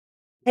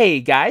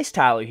Hey guys,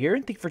 Tyler here,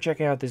 and thank you for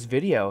checking out this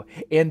video.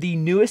 And the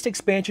newest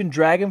expansion,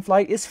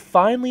 Dragonflight, is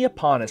finally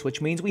upon us,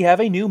 which means we have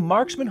a new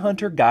Marksman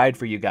Hunter guide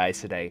for you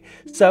guys today.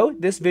 So,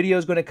 this video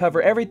is going to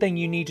cover everything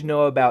you need to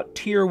know about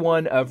Tier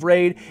 1 of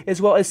Raid, as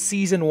well as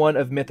Season 1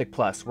 of Mythic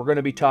Plus. We're going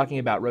to be talking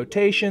about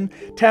rotation,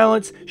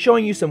 talents,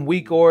 showing you some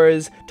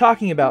WeakAuras,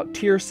 talking about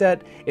tier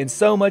set, and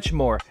so much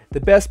more.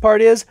 The best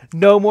part is,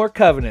 no more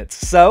covenants.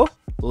 So,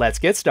 let's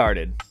get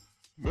started.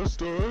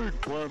 Mr.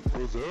 Eggplant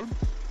presents.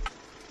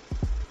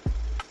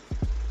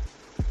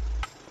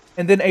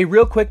 And then a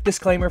real quick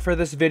disclaimer for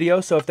this video,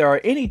 so if there are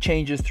any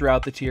changes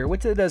throughout the tier,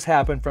 which it does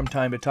happen from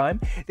time to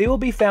time, they will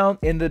be found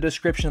in the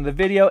description of the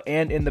video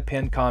and in the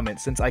pinned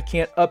comments, since I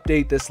can't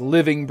update this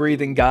living,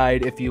 breathing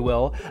guide, if you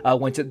will,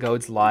 once it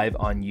goes live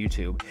on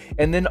YouTube.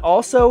 And then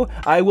also,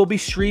 I will be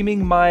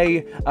streaming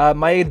my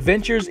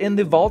adventures in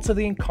the Vaults of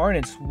the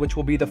Incarnates, which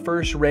will be the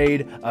first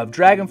raid of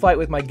Dragonflight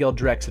with my guild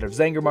Drexit of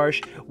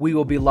Zangarmarsh. We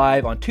will be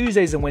live on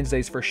Tuesdays and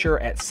Wednesdays for sure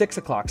at 6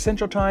 o'clock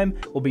Central Time.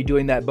 We'll be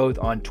doing that both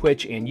on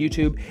Twitch and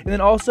YouTube. And then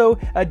also,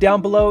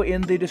 down below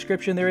in the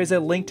description, there is a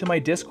link to my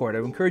Discord. I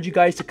encourage you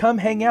guys to come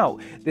hang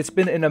out. It's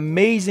been an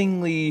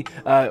amazingly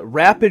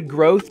rapid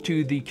growth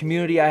to the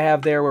community I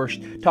have there. We're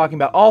talking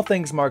about all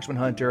things Marksman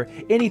Hunter,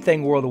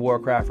 anything World of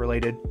Warcraft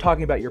related,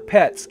 talking about your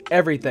pets,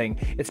 everything.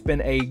 It's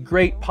been a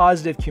great,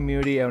 positive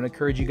community. I would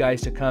encourage you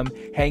guys to come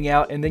hang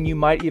out, and then you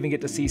might even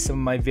get to see some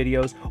of my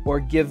videos or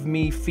give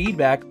me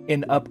feedback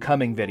in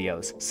upcoming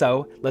videos.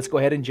 So, let's go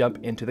ahead and jump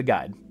into the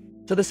guide.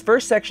 So this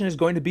first section is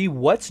going to be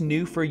what's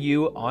new for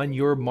you on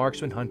your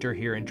Marksman Hunter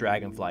here in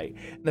Dragonflight.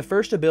 And the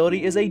first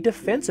ability is a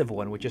defensive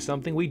one, which is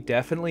something we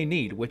definitely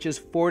need, which is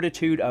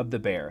Fortitude of the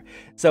Bear.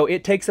 So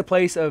it takes the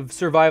place of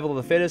Survival of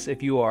the Fittest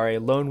if you are a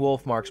lone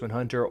wolf Marksman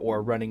Hunter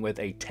or running with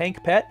a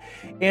tank pet,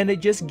 and it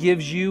just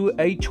gives you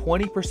a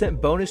 20%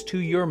 bonus to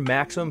your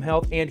maximum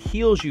health and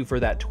heals you for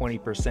that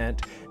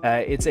 20%.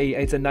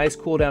 It's a nice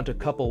cooldown to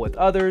couple with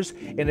others,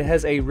 and it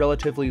has a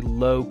relatively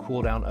low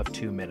cooldown of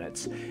 2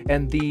 minutes.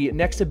 And the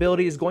next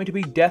ability is going to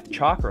be Death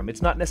Chakram.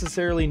 It's not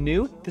necessarily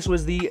new. This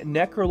was the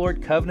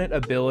Necrolord Covenant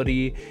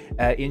ability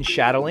in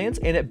Shadowlands,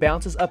 and it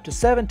bounces up to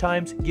 7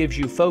 times, gives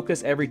you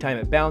focus every time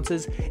it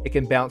bounces. It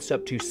can bounce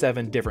up to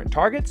 7 different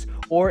targets,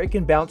 or it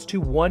can bounce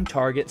to 1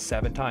 target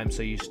 7 times,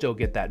 so you still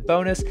get that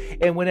bonus.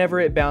 And whenever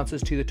it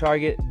bounces to the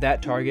target,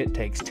 that target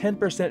takes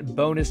 10%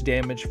 bonus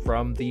damage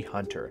from the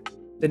hunter.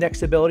 The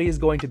next ability is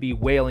going to be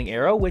Wailing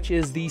Arrow, which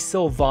is the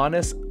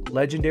Sylvanas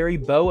legendary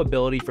bow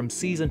ability from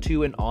Season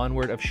 2 and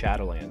onward of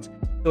Shadowlands.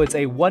 So it's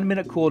a 1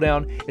 minute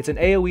cooldown. It's an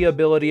AoE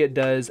ability. It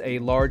does a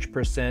large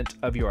percent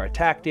of your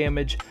attack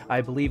damage.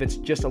 I believe it's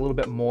just a little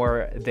bit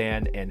more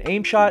than an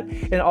aim shot.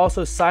 And it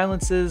also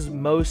silences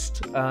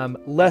most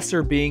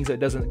lesser beings.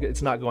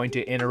 It's not going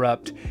to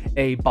interrupt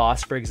a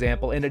boss, for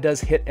example, and it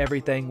does hit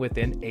everything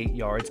within 8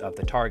 yards of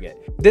the target.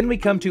 Then we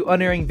come to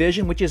Unerring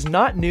Vision, which is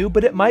not new,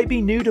 but it might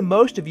be new to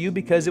most of you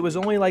because it was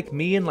only like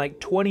me and like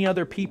 20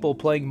 other people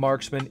playing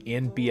Marksman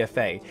in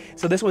BFA.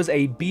 So this was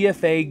a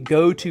BFA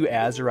go-to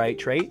Azerite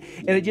trait,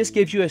 and it just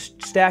gives you a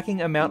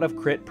stacking amount of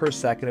crit per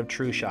second of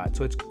true shot.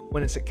 So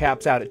when it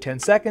caps out at 10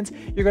 seconds,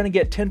 you're going to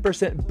get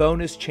 10%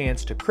 bonus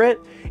chance to crit,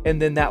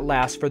 and then that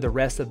lasts for the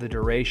rest of the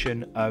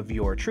duration of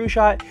your true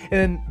shot.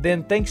 And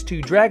then thanks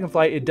to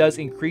Dragonflight, it does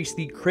increase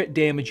the crit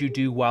damage you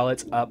do while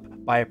it's up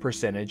by a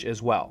percentage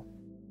as well.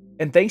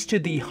 And thanks to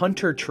the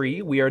Hunter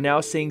tree, we are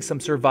now seeing some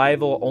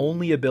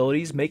survival-only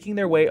abilities making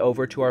their way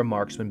over to our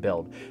Marksman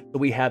build. So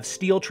we have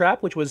Steel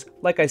Trap, which was,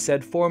 like I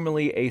said,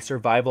 formerly a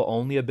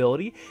survival-only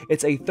ability.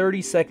 It's a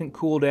 30-second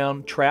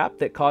cooldown trap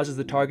that causes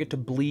the target to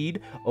bleed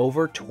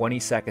over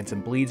 20 seconds,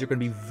 and bleeds are going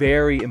to be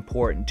very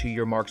important to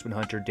your Marksman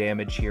Hunter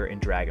damage here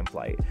in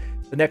Dragonflight.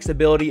 The next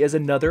ability is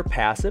another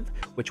passive,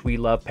 which we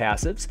love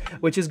passives,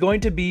 which is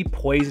going to be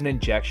Poison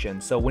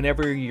Injection. So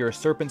whenever your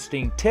Serpent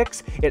Sting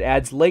ticks, it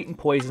adds latent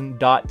poison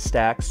dot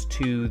stacks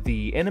to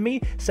the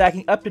enemy,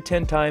 stacking up to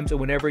 10 times, and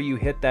whenever you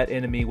hit that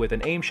enemy with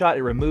an aim shot,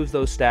 it removes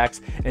those stacks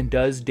and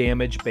does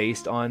damage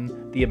based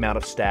on the amount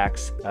of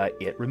stacks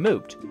it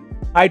removed.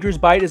 Hydra's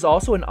Bite is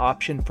also an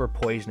option for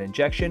Poison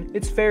Injection.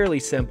 It's fairly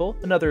simple,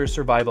 another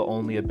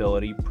survival-only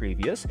ability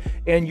previous,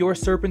 and your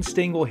Serpent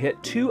Sting will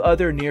hit 2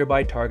 other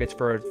nearby targets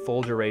for a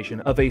full duration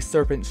of a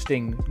Serpent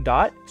Sting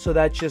dot, so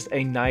that's just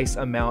a nice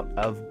amount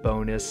of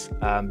bonus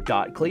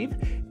dot cleave.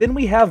 Then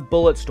we have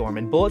Bulletstorm,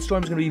 and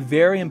Bulletstorm is going to be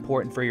very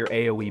important for your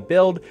AoE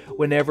build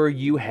whenever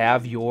you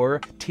have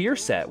your tier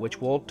set, which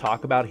we'll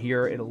talk about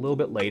here in a little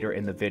bit later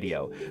in the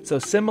video. So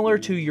similar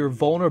to your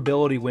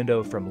vulnerability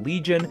window from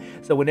Legion,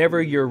 so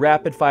whenever your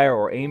rapid fire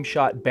or aim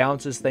shot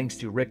bounces thanks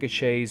to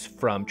ricochets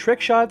from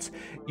trick shots,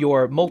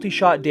 your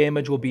multi-shot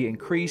damage will be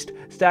increased,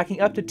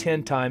 stacking up to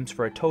 10 times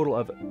for a total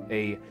of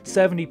a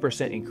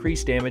 70%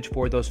 increased damage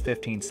for those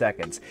 15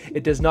 seconds.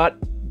 It does not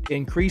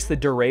increase the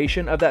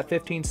duration of that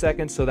 15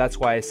 seconds, so that's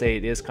why I say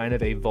it is kind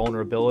of a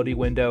vulnerability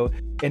window.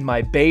 In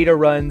my beta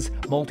runs,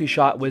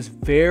 multi-shot was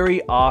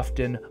very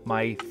often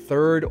my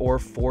 3rd or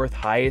 4th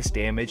highest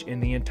damage in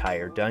the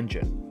entire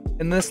dungeon.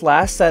 And this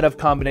last set of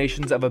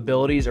combinations of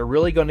abilities are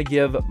really going to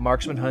give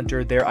Marksman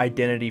Hunter their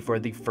identity for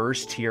the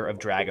first tier of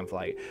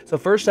Dragonflight. So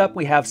first up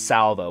we have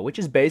Salvo, which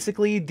is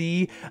basically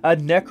the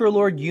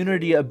Necrolord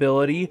Unity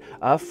ability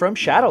from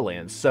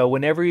Shadowlands. So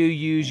whenever you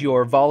use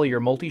your volley or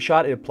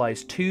multi-shot, it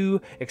applies 2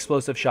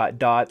 explosive shot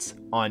dots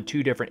on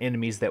 2 different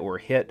enemies that were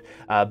hit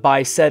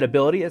by said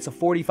ability. It's a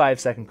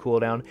 45-second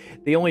cooldown.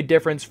 The only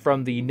difference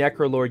from the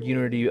Necrolord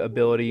Unity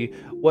ability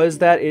was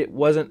that it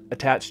wasn't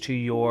attached to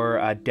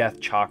your Death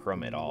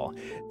Chakram at all.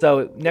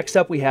 So next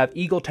up we have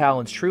Eagle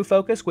Talons True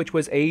Focus, which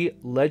was a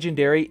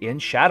legendary in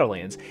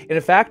Shadowlands. And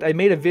in fact, I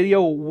made a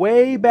video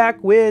way back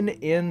when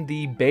in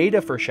the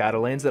beta for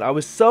Shadowlands that I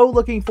was so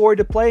looking forward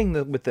to playing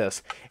with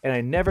this, and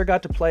I never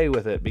got to play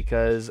with it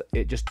because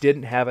it just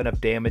didn't have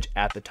enough damage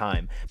at the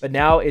time. But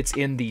now it's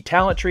in the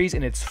talent trees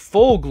in its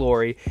full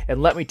glory,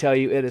 and let me tell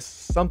you, it is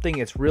something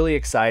that's really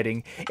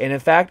exciting. And in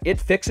fact,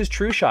 it fixes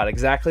True Shot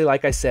exactly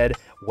like I said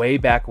way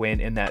back when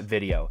in that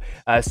video.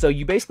 So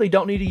you basically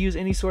don't need to use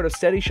any sort of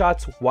steady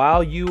shots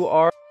while you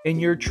are in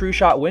your True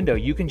Shot window.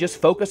 You can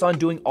just focus on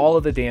doing all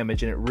of the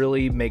damage, and it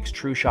really makes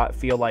True Shot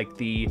feel like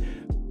the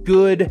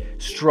good,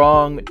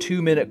 strong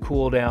 2-minute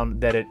cooldown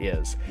that it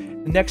is.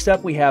 Next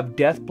up we have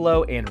Death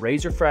Blow and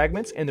Razor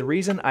Fragments, and the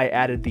reason I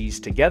added these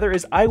together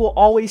is I will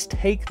always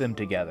take them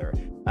together.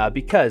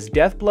 Because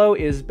Death Blow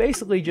is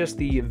basically just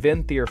the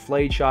Venthyr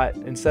Flayed Shot.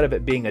 Instead of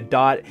it being a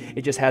dot,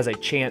 it just has a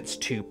chance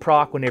to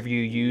proc whenever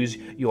you use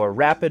your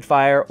Rapid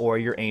Fire or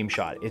your Aim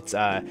Shot. It's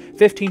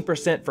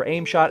 15% for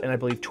Aim Shot, and I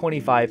believe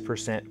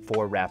 25%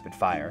 for Rapid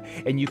Fire.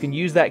 And you can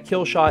use that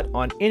kill shot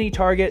on any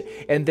target,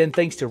 and then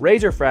thanks to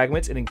Razor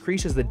Fragments, it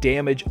increases the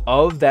damage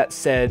of that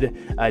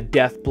said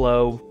Death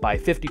Blow by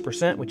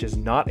 50%, which is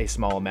not a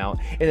small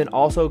amount, and then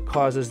also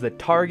causes the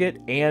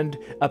target and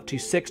up to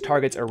 6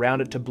 targets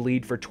around it to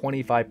bleed for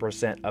 25%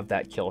 of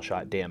that kill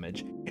shot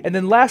damage. And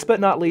then last but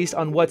not least,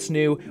 on what's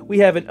new, we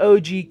have an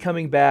OG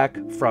coming back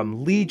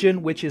from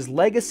Legion, which is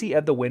Legacy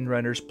of the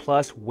Windrunners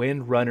plus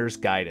Windrunners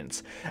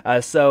Guidance.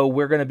 So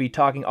we're going to be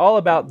talking all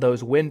about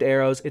those wind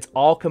arrows. It's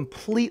all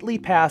completely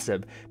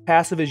passive.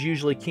 Passive is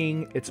usually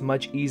king. It's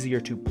much easier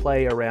to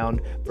play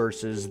around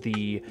versus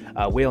the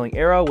Wailing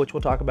Arrow, which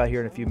we'll talk about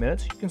here in a few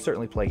minutes. You can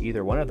certainly play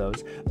either one of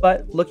those.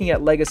 But looking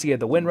at Legacy of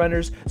the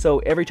Windrunners, so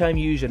every time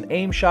you use an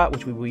aim shot,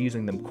 which we will be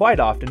using them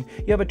quite often,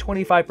 you have a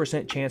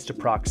 25% chance to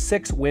proc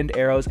 6 wind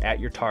arrows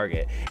at your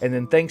target. And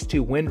then thanks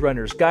to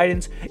Windrunner's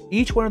Guidance,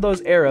 each one of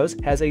those arrows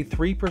has a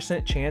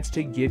 3% chance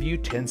to give you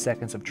 10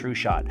 seconds of True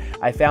Shot.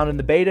 I found in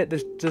the beta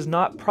this does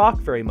not proc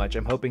very much.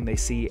 I'm hoping they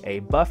see a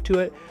buff to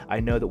it.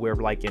 I know that we're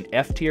like in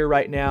F tier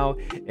right now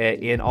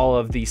in all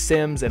of the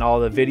sims and all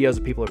the videos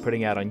that people are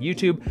putting out on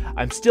YouTube.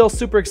 I'm still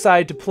super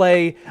excited to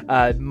play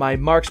my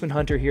Marksman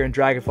Hunter here in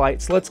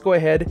Dragonflight, so let's go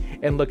ahead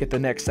and look at the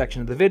next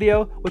section of the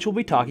video, which will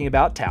be talking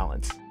about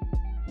talents.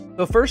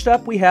 So first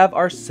up, we have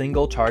our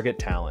single target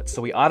talents.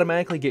 So we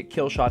automatically get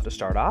kill shot to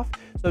start off.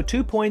 So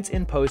 2 points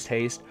in post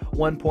haste,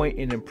 1 point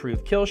in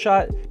improved kill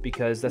shot,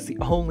 because that's the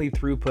only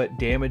throughput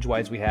damage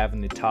wise we have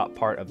in the top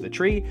part of the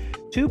tree,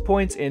 2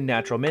 points in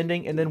natural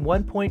mending, and then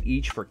 1 point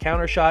each for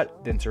counter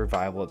shot, then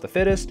survival of the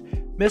fittest,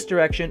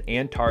 misdirection,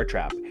 and tar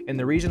trap. And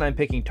the reason I'm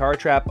picking tar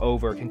trap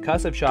over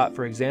concussive shot,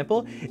 for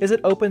example, is it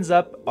opens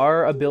up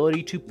our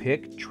ability to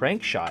pick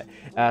trank shot.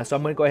 So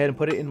I'm going to go ahead and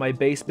put it in my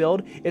base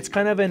build. It's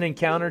kind of an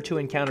encounter to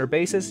encounter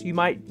basis. You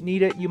might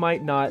need it, you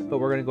might not, but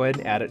we're going to go ahead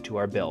and add it to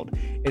our build.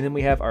 And then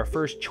we have our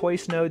first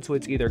choice node, so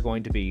it's either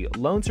going to be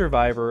Lone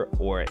Survivor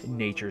or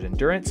Nature's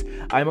Endurance.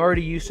 I'm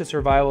already used to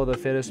Survival of the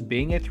Fittest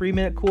being a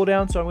 3-minute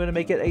cooldown, so I'm going to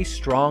make it a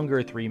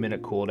stronger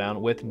 3-minute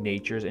cooldown with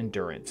Nature's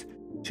Endurance.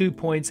 2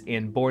 points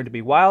in Born to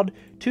be Wild,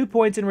 2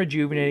 points in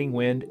Rejuvenating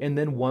Wind, and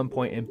then 1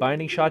 point in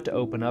Binding Shot to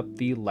open up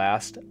the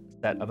last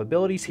set of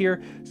abilities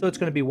here. So it's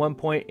going to be 1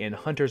 point in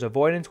Hunter's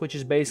Avoidance, which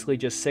is basically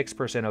just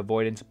 6%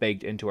 avoidance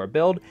baked into our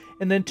build,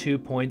 and then 2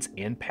 points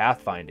in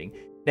Pathfinding.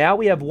 Now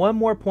we have 1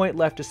 more point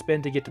left to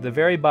spend to get to the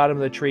very bottom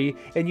of the tree,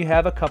 and you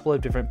have a couple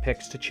of different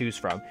picks to choose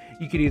from.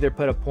 You could either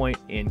put a point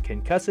in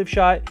Concussive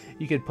Shot,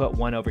 you could put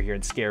one over here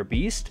in Scare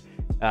Beast,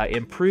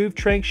 improved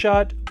trank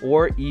shot,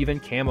 or even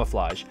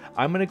camouflage.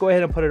 I'm going to go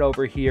ahead and put it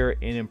over here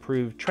in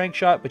improved trank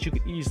shot, but you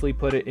could easily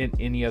put it in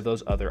any of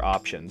those other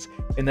options.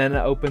 And then it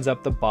opens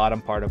up the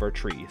bottom part of our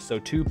tree. So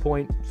 2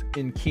 points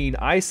in keen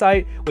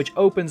eyesight, which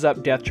opens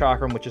up Death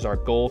Chakram, which is our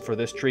goal for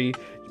this tree,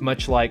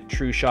 much like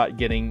True Shot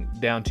getting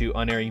down to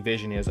unerring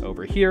vision is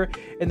over here.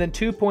 And then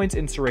 2 points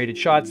in serrated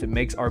shots. It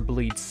makes our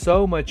bleed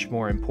so much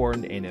more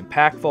important and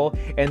impactful.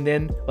 And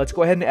then let's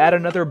go ahead and add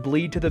another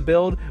bleed to the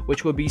build,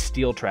 which would be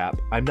Steel Trap.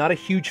 I'm not a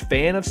huge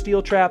fan of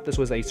Steel Trap. This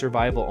was a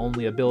survival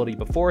only ability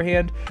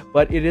beforehand,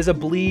 but it is a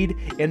bleed,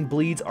 and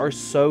bleeds are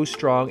so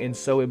strong and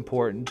so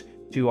important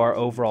to our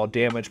overall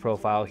damage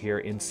profile here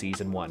in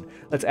Season 1.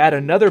 Let's add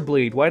another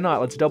bleed. Why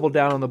not? Let's double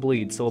down on the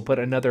bleed. So we'll put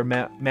another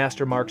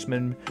Master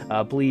Marksman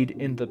bleed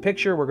in the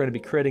picture. We're going to be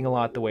critting a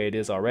lot the way it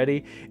is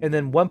already. And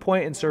then 1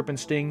 point in Serpent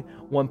Sting,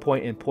 1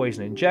 point in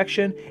Poison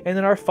Injection, and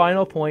then our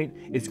final point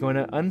is going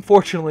to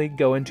unfortunately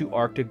go into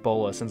Arctic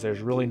Bola, since there's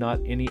really not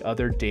any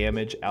other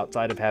damage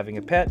outside of having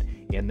a pet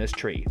in this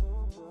tree.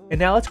 And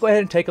now let's go ahead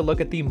and take a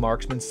look at the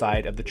marksman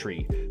side of the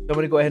tree. So I'm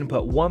going to go ahead and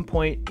put 1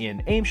 point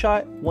in aim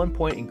shot, 1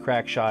 point in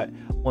crack shot,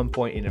 1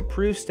 point in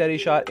improved steady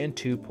shot, and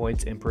 2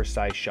 points in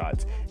precise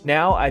shots.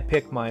 Now I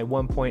pick my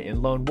 1 point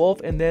in lone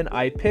wolf, and then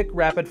I pick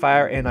rapid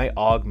fire and I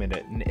augment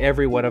it in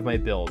every one of my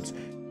builds.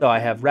 So I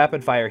have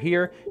rapid fire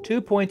here, 2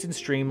 points in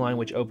streamline,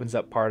 which opens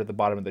up part of the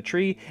bottom of the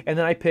tree, and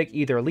then I pick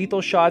either lethal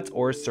shots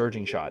or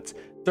surging shots.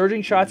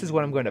 Surging shots is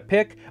what I'm going to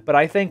pick, but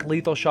I think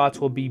lethal shots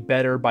will be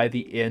better by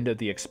the end of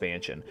the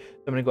expansion.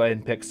 So I'm going to go ahead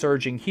and pick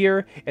surging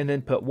here, and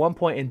then put 1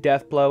 point in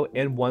death blow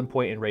and 1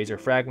 point in razor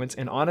fragments.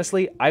 And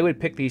honestly, I would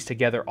pick these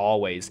together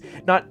always.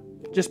 Not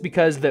just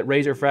because that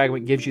razor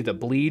fragment gives you the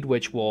bleed,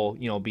 which will,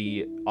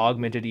 be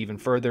augmented even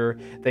further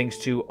thanks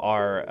to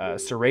our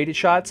serrated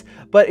shots,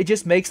 but it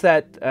just makes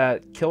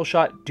that kill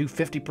shot do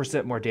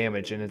 50% more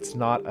damage, and it's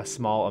not a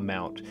small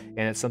amount, and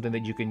it's something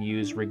that you can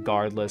use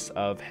regardless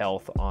of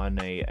health on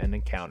an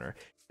encounter.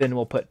 Then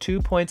we'll put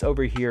 2 points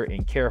over here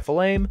in careful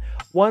aim,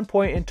 1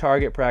 point in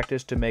target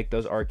practice to make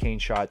those arcane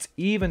shots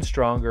even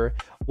stronger,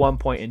 1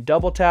 point in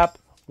double tap,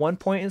 1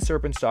 point in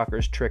Serpent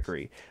Stalker's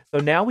trickery. So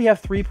now we have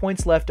 3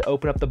 points left to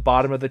open up the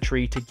bottom of the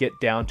tree to get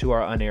down to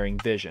our unerring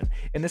vision.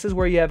 And this is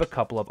where you have a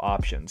couple of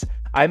options.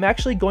 I'm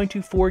actually going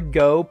to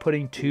forego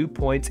putting 2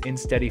 points in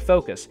steady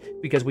focus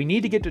because we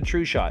need to get to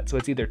true shot. So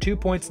it's either 2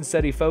 points in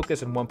steady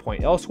focus and 1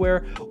 point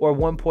elsewhere, or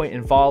 1 point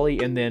in volley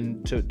and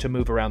then to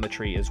move around the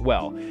tree as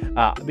well.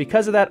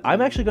 Because of that,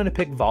 I'm actually going to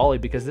pick volley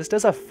because this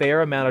does a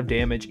fair amount of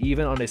damage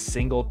even on a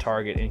single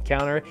target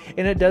encounter,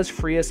 and it does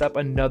free us up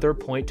another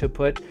point to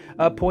put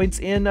points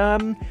in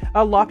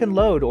a lock and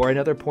load or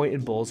another point in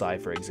bullseye,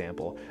 for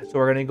example. So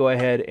we're going to go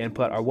ahead and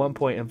put our 1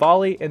 point in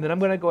volley, and then I'm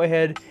going to go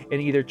ahead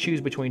and either choose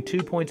between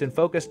 2 points in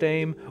focused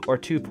aim or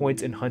 2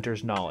 points in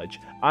hunter's knowledge.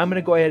 I'm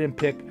going to go ahead and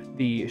pick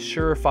the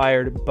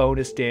sure-fired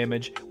bonus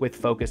damage with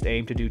focused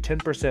aim to do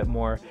 10%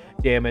 more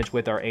damage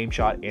with our aim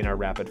shot and our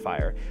rapid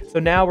fire. So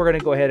now we're going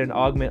to go ahead and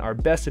augment our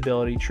best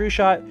ability, true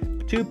shot,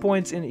 2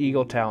 points in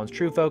Eagle Talons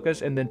true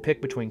focus, and then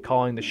pick between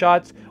calling the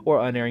shots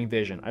or unerring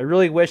vision. I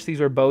really wish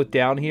these were both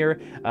down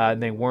here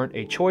and they weren't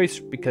a choice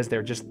because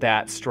they're just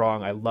that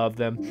strong. I love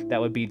them. That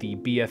would be the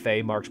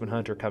BFA marksman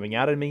hunter coming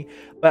out of me,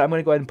 but I'm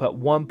going to go ahead and put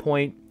 1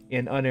 point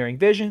in unerring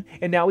vision,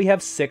 and now we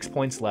have 6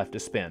 points left to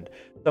spend.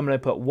 So I'm going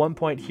to put 1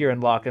 point here in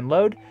lock and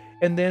load,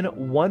 and then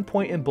 1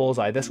 point in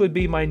bullseye. This would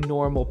be my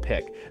normal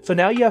pick. So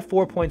now you have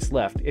 4 points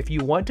left. If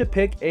you want to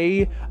pick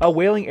a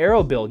wailing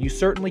arrow build, you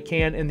certainly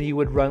can, and you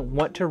would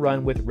want to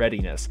run with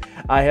readiness.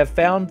 I have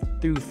found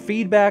through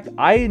feedback,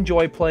 I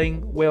enjoy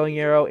playing wailing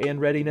arrow and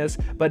readiness,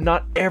 but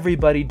not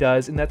everybody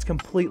does, and that's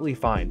completely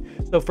fine.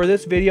 So for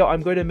this video,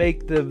 I'm going to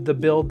make the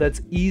build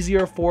that's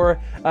easier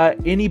for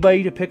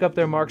anybody to pick up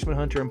their marksman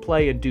hunter and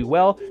play and do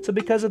well. So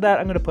because of that,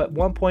 I'm going to put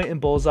 1 point in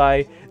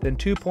bullseye, then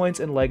 2 points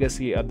in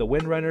legacy of the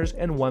windrunners,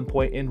 and 1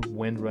 point in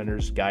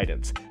windrunners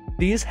guidance.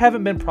 These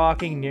haven't been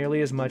proccing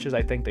nearly as much as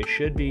I think they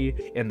should be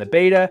in the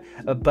beta,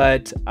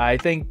 but I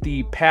think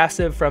the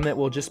passive from it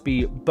will just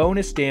be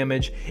bonus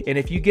damage, and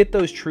if you get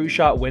those true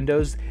shot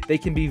windows, they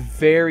can be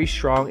very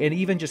strong and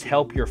even just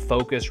help your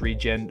focus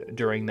regen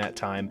during that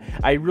time.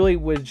 I really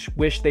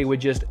wish they would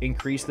just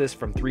increase this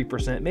from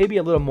 3%, maybe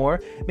a little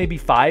more, maybe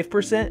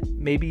 5%,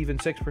 maybe even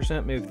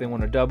 6%, maybe if they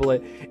want to double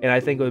it, and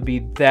I think it would be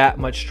that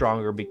much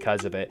stronger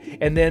because of it.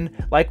 And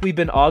then, like we've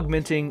been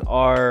augmenting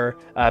our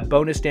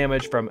bonus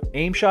damage from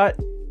aim shot,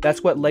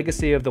 that's what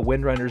Legacy of the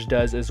Windrunners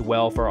does as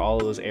well for all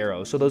of those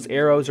arrows. So those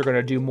arrows are going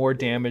to do more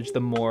damage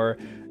the more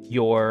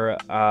your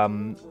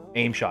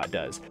aim shot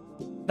does.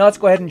 Now let's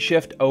go ahead and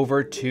shift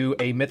over to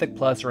a Mythic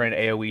Plus or an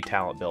AoE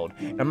talent build.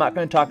 And I'm not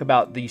going to talk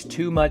about these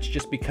too much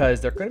just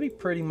because they're going to be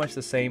pretty much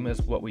the same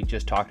as what we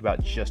just talked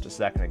about just a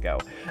second ago.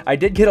 I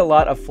did get a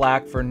lot of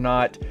flack for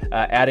not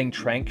adding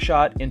Trank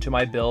Shot into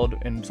my build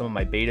in some of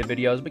my beta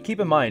videos, but keep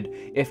in mind,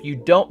 if you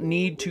don't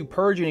need to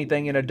purge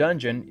anything in a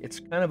dungeon, it's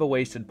kind of a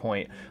wasted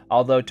point.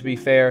 Although, to be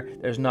fair,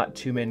 there's not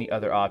too many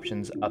other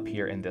options up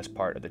here in this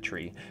part of the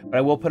tree. But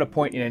I will put a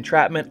point in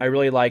entrapment. I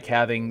really like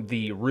having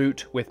the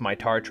root with my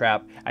tar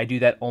trap. I do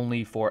that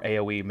only for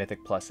AoE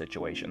Mythic Plus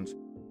situations.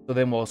 So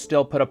then we'll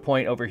still put a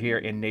point over here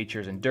in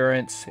Nature's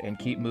Endurance and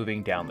keep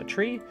moving down the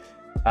tree.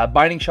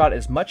 Binding Shot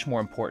is much more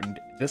important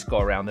this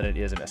go around than it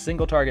is in a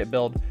single target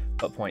build.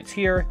 Put points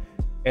here.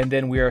 And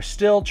then we are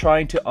still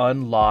trying to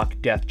unlock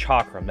Death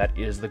Chakram. That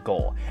is the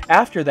goal.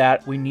 After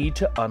that, we need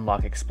to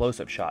unlock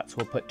Explosive Shots.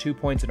 We'll put 2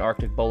 points in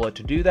Arctic Bola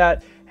to do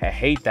that. I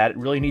hate that. It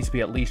really needs to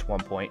be at least 1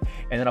 point.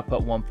 And then I'll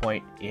put 1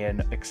 point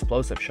in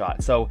Explosive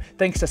Shot. So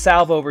thanks to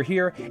Salve over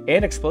here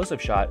and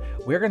Explosive Shot,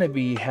 we're going to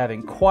be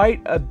having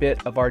quite a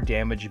bit of our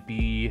damage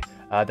be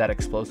that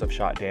Explosive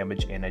Shot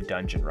damage in a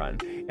dungeon run.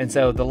 And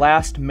so the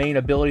last main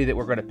ability that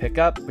we're going to pick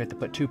up, we have to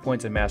put 2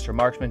 points in Master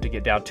Marksman to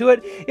get down to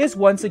it, is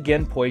once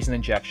again Poison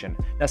Injection.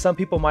 Now some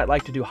people might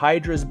like to do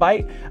Hydra's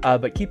Bite,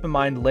 but keep in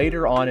mind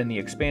later on in the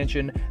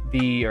expansion,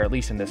 or at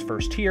least in this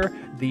first tier,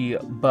 the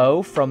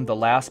bow from the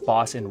last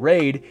boss in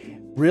Raid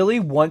really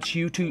wants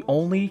you to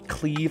only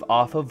cleave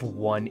off of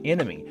one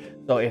enemy.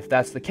 So if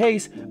that's the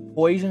case,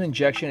 Poison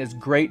Injection is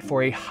great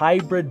for a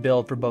hybrid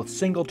build for both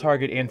single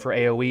target and for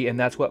AoE, and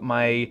that's what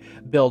my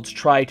builds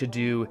try to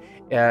do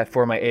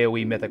for my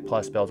AoE Mythic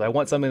Plus builds. I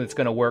want something that's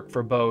going to work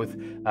for both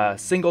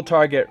single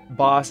target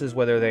bosses,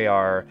 whether they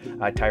are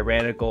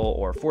tyrannical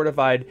or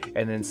fortified,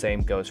 and then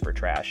same goes for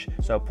trash.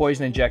 So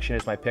Poison Injection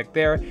is my pick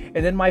there,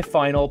 and then my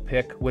final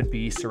pick would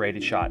be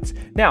Serrated Shots.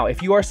 Now,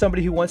 if you are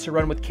somebody who wants to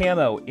run with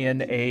camo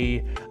in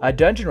a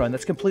dungeon run,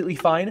 that's completely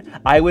fine.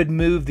 I would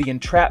move the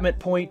entrapment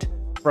point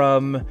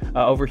from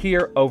over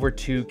here over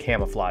to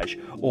camouflage,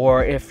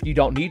 or if you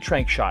don't need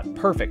trank shot,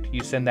 perfect,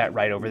 you send that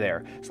right over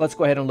there. So let's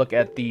go ahead and look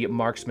at the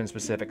marksman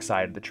specific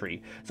side of the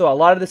tree. So a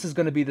lot of this is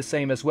going to be the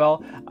same as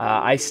well.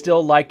 I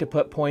still like to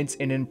put points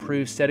in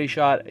improved steady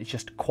shot. It's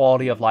just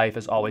quality of life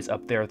is always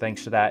up there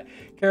thanks to that.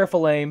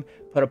 Careful aim,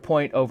 put a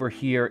point over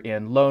here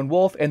in Lone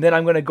Wolf, and then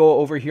I'm going to go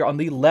over here on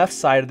the left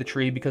side of the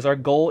tree because our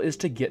goal is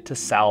to get to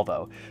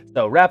Salvo.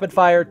 So rapid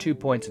fire, 2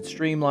 points in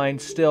Streamline,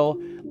 still,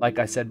 like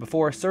I said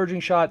before, Surging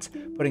Shots,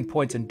 putting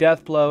points in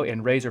Death Blow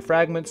and Razor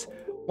Fragments,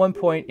 1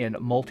 point in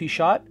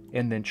Multi-Shot,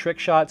 and then Trick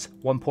Shots,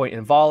 1 point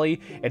in Volley,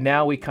 and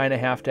now we kind of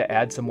have to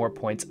add some more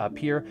points up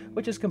here,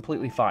 which is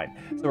completely fine.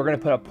 So we're going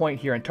to put a point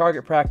here in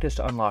Target Practice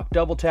to unlock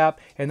Double Tap,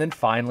 and then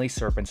finally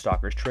Serpent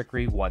Stalker's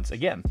Trickery once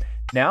again.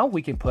 Now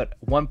we can put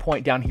 1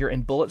 point down here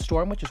in Bullet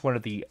Storm, which is one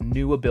of the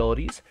new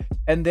abilities,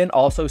 and then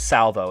also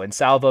Salvo, and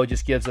Salvo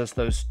just gives us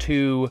those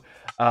two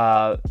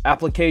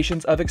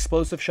applications of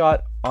Explosive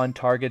Shot on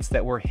targets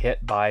that were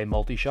hit by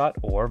Multi-Shot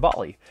or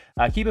Volley.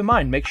 Keep in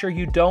mind, make sure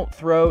you don't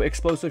throw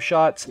Explosive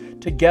Shots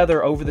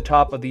together over the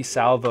top of these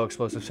Salvo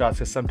Explosive Shots,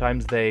 because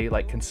sometimes they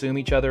like consume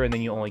each other and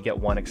then you only get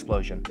one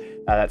explosion.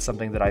 That's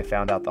something that I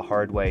found out the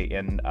hard way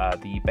in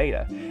the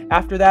beta.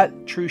 After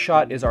that, True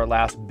Shot is our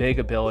last big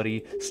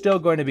ability. Still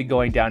going to be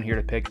going down here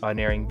to pick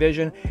Unerring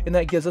Vision, and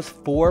that gives us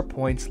 4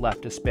 points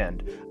left to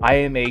spend. I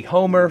am a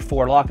homer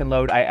for Lock and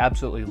Load. I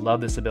absolutely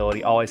love this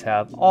ability, always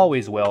have,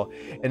 always will.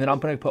 And then I'm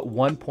going to put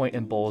 1 point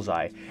in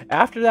Bullseye.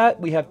 After that,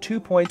 we have 2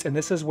 points, and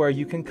this is where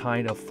you can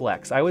kind of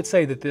flex. I would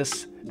say that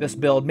this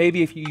build,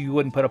 maybe if you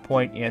wouldn't put a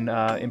point in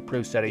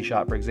Improved Steady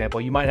Shot, for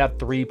example, you might have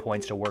 3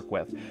 points to work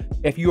with.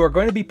 If you are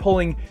going to be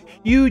pulling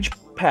huge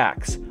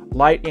packs,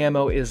 light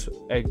ammo is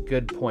a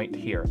good point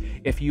here.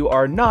 If you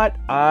are not,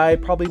 I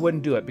probably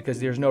wouldn't do it, because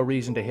there's no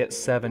reason to hit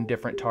 7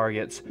 different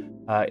targets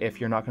if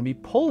you're not going to be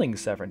pulling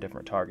 7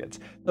 different targets.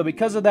 So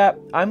because of that,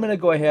 I'm going to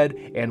go ahead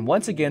and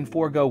once again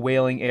forego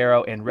Wailing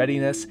Arrow and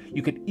Readiness.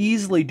 You could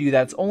easily do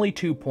that. It's only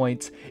 2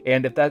 points,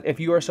 and if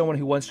you are someone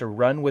who wants to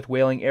run with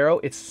Wailing Arrow,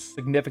 it's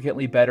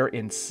significantly better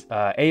in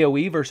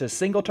AoE versus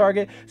single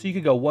target, so you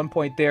could go 1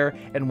 point there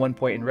and 1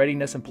 point in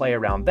Readiness and play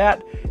around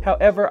that.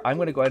 However, I'm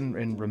going to go ahead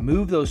and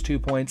remove those 2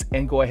 points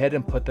and go ahead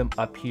and put them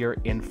up here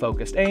in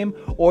Focused Aim,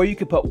 or you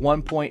could put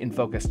 1 point in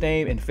Focused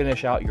Aim and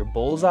finish out your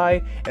Bullseye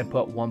and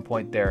put 1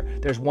 point there.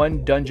 There's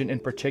one dungeon in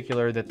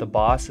particular that the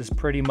boss is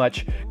pretty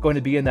much going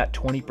to be in that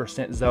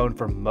 20% zone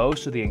for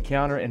most of the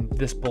encounter, and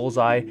this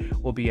Bullseye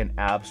will be an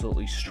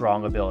absolutely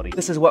strong ability.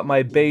 This is what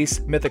my base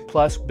Mythic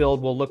Plus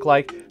build will look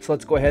like, so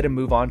let's go ahead and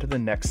move on to the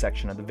next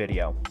section of the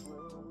video.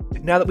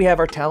 Now that we have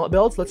our talent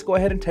builds, let's go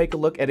ahead and take a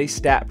look at a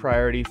stat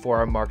priority for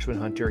our Marksman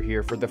Hunter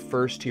here for the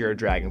first tier of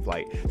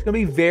Dragonflight. It's going to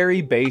be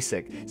very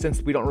basic,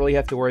 since we don't really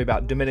have to worry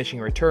about diminishing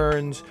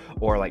returns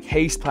or like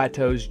haste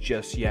plateaus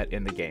just yet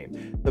in the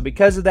game. So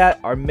because of that,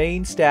 our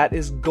main stat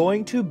is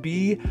going to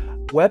be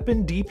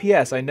weapon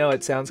DPS. I know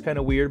it sounds kind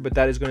of weird, but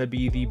that is going to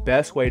be the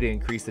best way to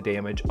increase the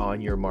damage on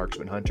your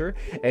Marksman Hunter.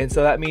 And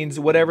so that means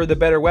whatever the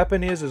better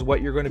weapon is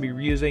what you're going to be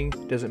using.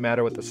 Doesn't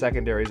matter what the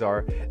secondaries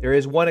are. There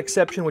is one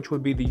exception, which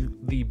would be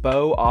the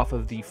bow off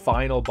of the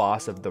final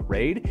boss of the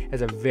raid. It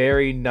has a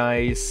very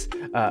nice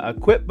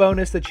equip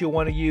bonus that you'll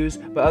want to use,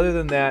 but other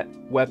than that,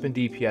 weapon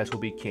DPS will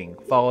be king,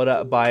 followed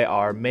up by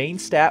our main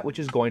stat, which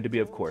is going to be,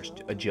 of course,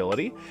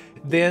 agility.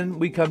 Then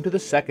we come to the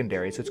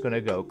secondary, so it's going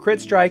to go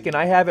crit strike, and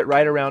I have it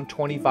right around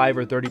 25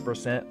 or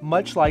 30%,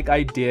 much like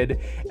I did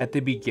at the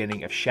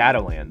beginning of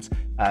Shadowlands.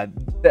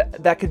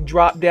 That could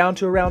drop down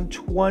to around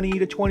 20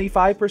 to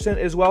 25%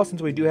 as well,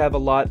 since we do have a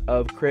lot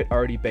of crit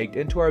already baked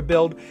into our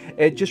build.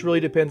 It just really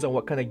depends on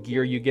what kind of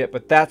gear you get,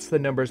 but that's the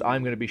numbers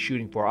I'm going to be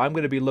shooting for. I'm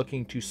going to be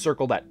looking to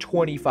circle that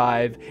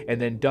 25 and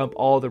then dump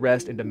all the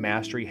rest into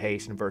Mastery,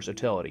 Haste, and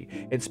Versatility.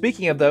 And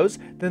speaking of those,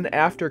 then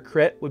after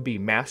crit would be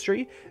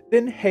Mastery,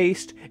 then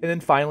Haste, and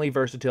then finally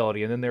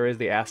Versatility, and then there is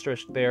the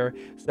asterisk there.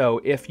 So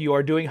if you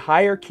are doing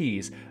higher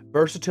keys,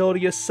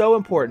 versatility is so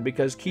important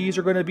because keys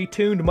are going to be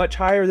tuned much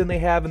higher than they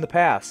have in the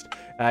past.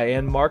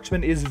 And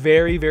Marksman is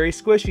very, very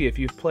squishy. If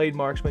you've played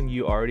Marksman,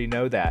 you already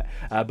know that.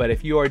 But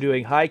if you are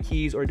doing high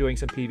keys or doing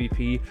some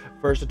PvP,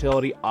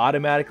 versatility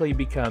automatically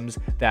becomes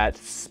that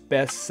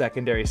best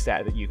secondary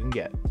stat that you can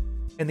get.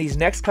 And these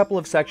next couple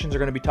of sections are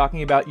going to be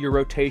talking about your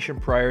rotation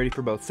priority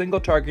for both single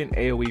target and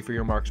AoE for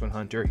your Marksman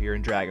Hunter here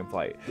in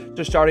Dragonflight.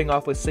 So starting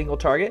off with single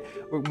target,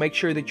 make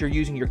sure that you're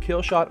using your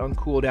kill shot on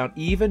cooldown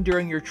even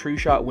during your true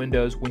shot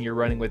windows when you're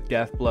running with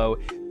Death Blow,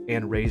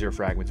 and razor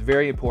fragments.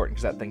 Very important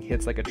because that thing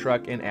hits like a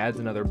truck and adds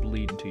another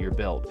bleed into your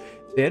build.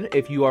 Then,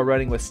 if you are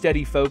running with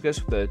steady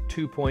focus, the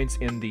 2 points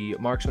in the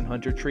marksman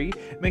hunter tree,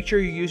 make sure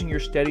you're using your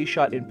steady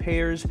shot in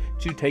pairs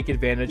to take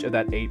advantage of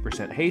that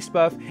 8% haste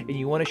buff, and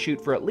you want to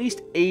shoot for at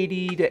least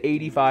 80 to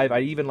 85,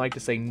 I'd even like to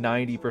say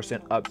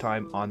 90%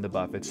 uptime on the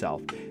buff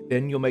itself.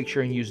 Then you'll make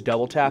sure and use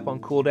double tap on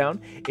cooldown,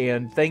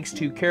 and thanks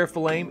to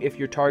careful aim, if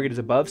your target is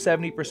above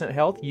 70%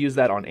 health, use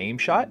that on aim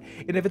shot,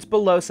 and if it's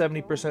below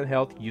 70%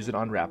 health, use it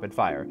on rapid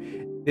fire.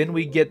 Then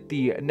we get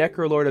the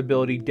Necrolord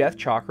ability Death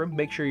Chakram.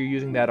 Make sure you're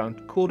using that on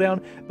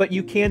cooldown, but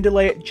you can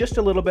delay it just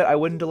a little bit. I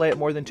wouldn't delay it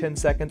more than 10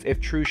 seconds if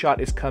True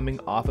Shot is coming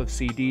off of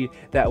CD.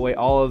 That way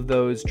all of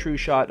those True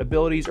Shot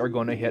abilities are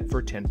going to hit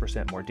for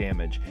 10% more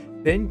damage.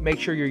 Then make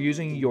sure you're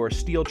using your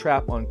Steel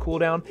Trap on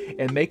cooldown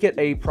and make it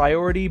a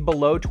priority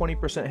below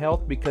 20%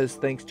 health, because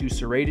thanks to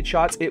serrated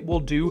shots, it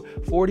will do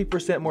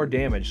 40% more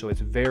damage. So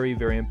it's very,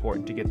 very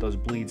important to get those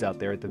bleeds out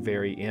there at the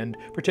very end,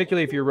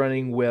 particularly if you're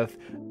running with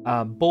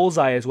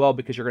Bullseye as well,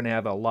 because you're going to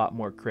have a lot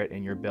more crit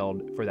in your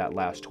build for that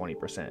last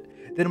 20%.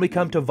 Then we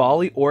come to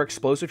Volley or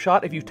Explosive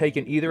Shot. If you've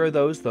taken either of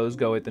those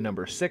go at the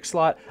number 6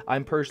 slot.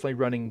 I'm personally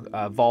running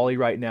Volley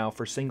right now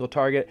for single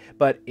target,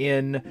 but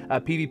in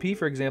PvP,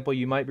 for example,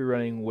 you might be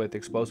running with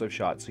Explosive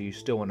Shot, so you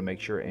still want to make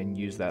sure and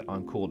use that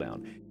on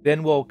cooldown.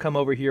 Then we'll come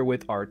over here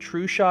with our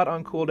True Shot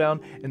on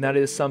cooldown, and that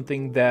is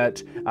something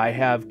that I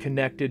have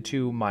connected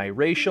to my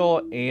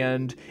racial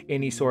and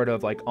any sort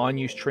of like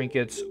on-use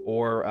trinkets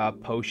or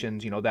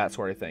potions, you know, that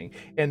sort of thing.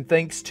 And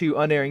thanks to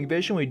Unerring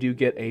Vision, we do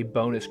get a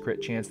bonus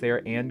crit chance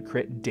there and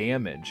crit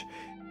damage.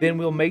 Then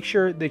we'll make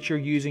sure that you're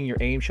using your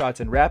aim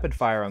shots and rapid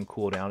fire on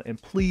cooldown.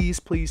 And please,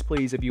 please,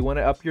 please, if you want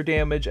to up your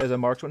damage as a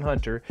marksman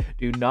hunter,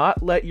 do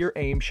not let your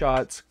aim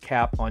shots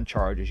cap on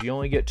charges. You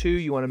only get 2.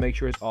 You want to make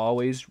sure it's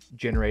always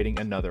generating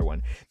another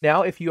one.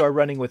 Now, if you are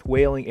running with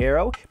Wailing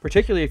Arrow,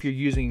 particularly if you're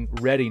using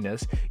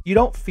readiness, you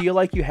don't feel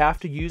like you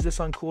have to use this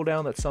on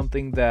cooldown. That's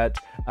something that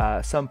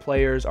some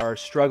players are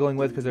struggling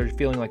with because they're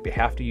feeling like they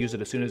have to use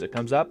it as soon as it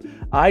comes up.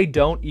 I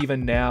don't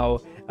even now.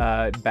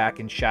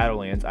 Back in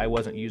Shadowlands, I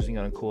wasn't using it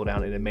on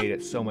cooldown, and it made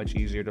it so much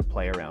easier to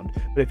play around.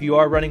 But if you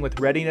are running with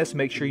readiness,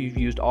 make sure you've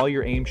used all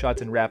your aim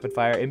shots and rapid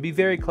fire, and be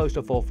very close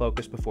to full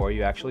focus before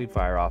you actually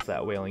fire off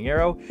that Wailing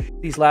Arrow.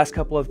 These last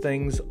couple of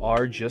things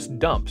are just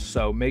dumps,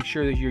 so make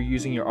sure that you're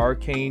using your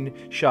arcane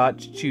shot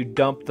to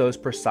dump those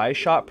precise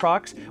shot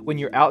procs. When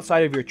you're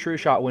outside of your true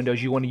shot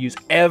windows, you want to use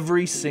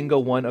every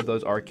single one of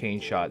those arcane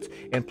shots,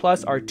 and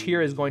plus our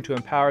tier is going to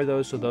empower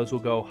those, so those will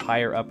go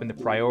higher up in the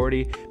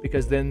priority,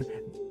 because then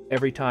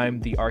every time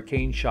the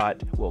arcane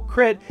shot will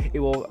crit, it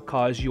will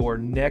cause your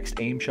next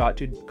aim shot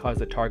to cause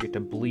the target to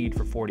bleed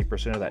for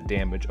 40% of that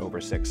damage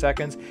over 6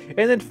 seconds.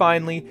 And then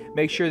finally,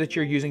 make sure that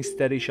you're using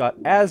steady shot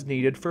as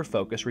needed for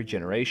focus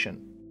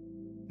regeneration.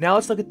 Now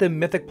let's look at the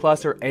Mythic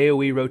Plus or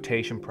AoE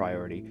Rotation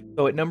priority.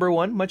 So at number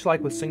 1, much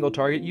like with single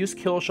target, use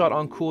Kill Shot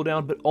on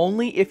cooldown, but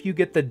only if you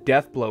get the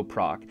Death Blow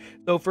proc.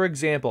 So for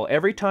example,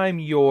 every time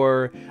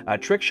your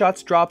Trick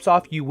Shots drops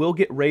off, you will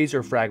get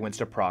Razor Fragments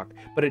to proc,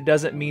 but it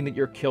doesn't mean that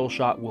your Kill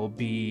Shot will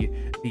be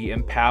the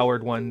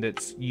empowered one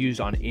that's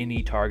used on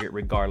any target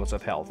regardless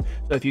of health.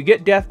 So if you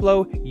get Death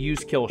Blow,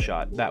 use Kill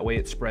Shot. That way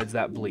it spreads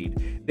that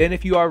bleed. Then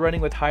if you are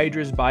running with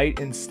Hydra's Bite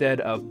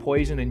instead of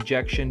Poison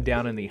Injection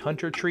down in the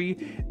Hunter tree,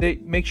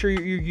 make sure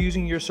you're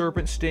using your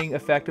Serpent Sting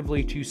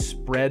effectively to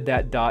spread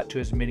that dot to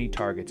as many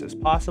targets as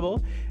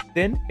possible.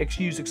 Then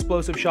use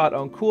Explosive Shot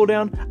on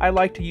cooldown. I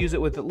like to use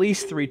it with at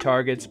least 3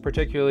 targets,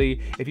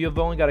 particularly if you've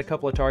only got a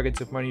couple of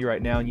targets in front of you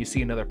right now and you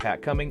see another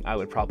pack coming, I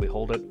would probably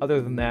hold it. Other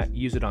than that,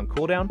 use it on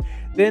cooldown.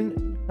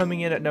 Then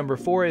coming in at number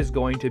 4 is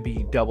going to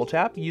be Double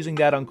Tap, using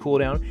that on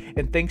cooldown,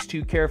 and thanks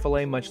to careful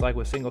aim, much like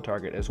with single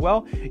target as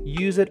well,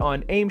 use it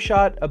on aim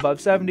shot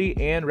above 70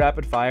 and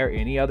rapid fire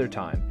any other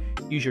time.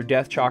 Use your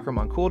Death Chakram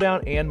on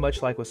cooldown, and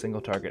much like with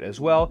single target as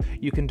well,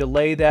 you can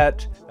delay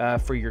that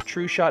for your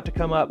True Shot to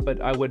come up,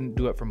 but I wouldn't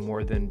do it for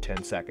more than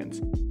 10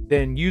 seconds.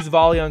 Then use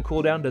Volley on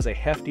cooldown, does a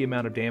hefty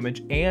amount of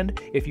damage, and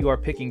if you are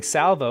picking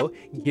Salvo,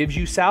 gives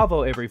you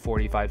Salvo every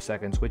 45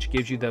 seconds, which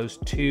gives you those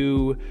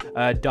 2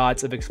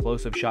 dots of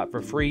Explosive Shot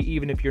for free,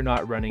 even if you're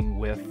not running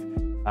with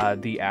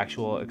the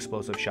actual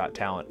Explosive Shot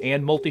talent.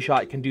 And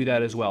Multi-Shot can do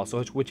that as well, so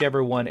it's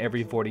whichever one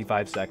every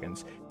 45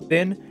 seconds.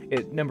 Then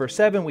at number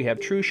 7, we have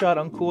True Shot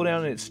on cooldown,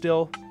 and it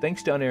still,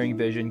 thanks to Unerring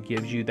Vision,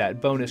 gives you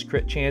that bonus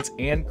crit chance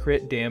and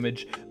crit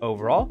damage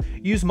overall.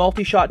 Use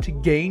Multi-Shot to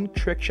gain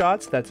trick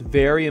shots, that's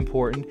very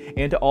important,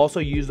 and to also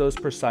use those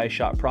precise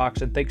shot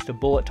procs, and thanks to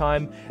Bullet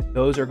Time,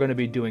 those are going to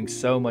be doing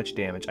so much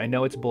damage. I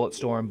know it's Bullet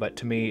Storm, but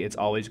to me, it's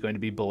always going to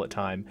be Bullet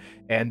Time,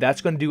 and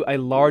that's going to do a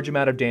large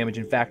amount of damage.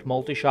 In fact,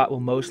 Multi-Shot will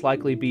most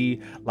likely be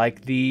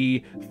like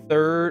the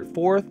third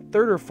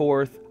or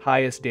fourth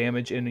highest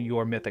damage in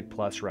your Mythic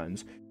Plus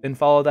runs. Then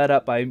follow that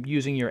up by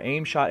using your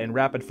aim shot and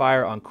rapid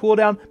fire on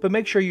cooldown, but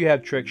make sure you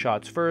have trick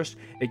shots first.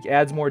 It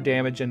adds more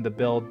damage in the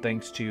build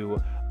thanks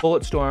to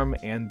Bullet Storm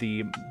and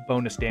the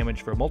bonus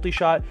damage for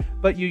multi-shot,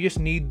 but you just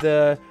need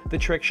the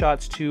trick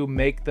shots to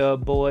make the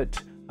bullet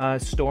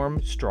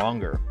Storm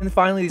Stronger. And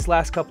finally, these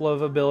last couple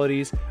of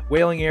abilities,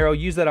 Wailing Arrow,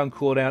 use that on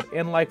cooldown,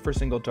 and like for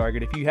single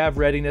target, if you have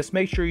readiness,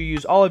 make sure you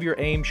use all of your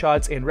aim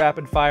shots and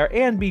rapid fire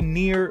and be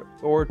near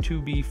or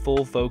to be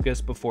full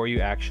focus before you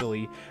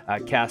actually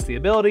cast the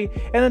ability.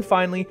 And then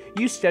finally,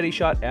 use Steady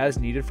Shot as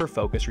needed for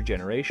focus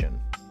regeneration.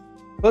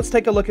 Let's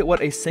take a look at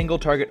what a single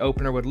target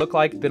opener would look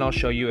like, then I'll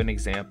show you an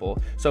example.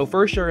 So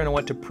first you're going to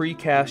want to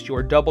pre-cast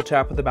your double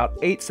tap with about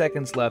 8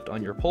 seconds left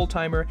on your pull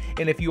timer,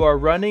 and if you are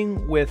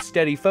running with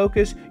steady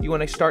focus, you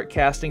want to start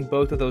casting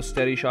both of those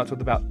steady shots with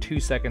about 2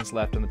 seconds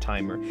left on the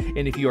timer.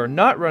 And if you are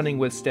not running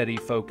with steady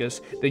focus,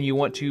 then you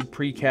want to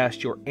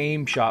pre-cast your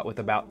aim shot with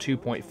about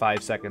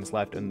 2.5 seconds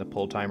left in the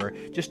pull timer.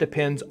 Just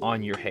depends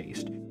on your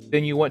haste.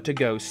 Then you want to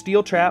go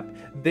Steel Trap,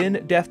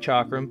 then Death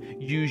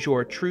Chakram, use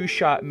your True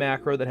Shot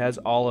macro that has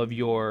all of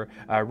your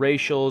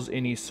racials,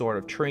 any sort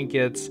of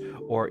trinkets,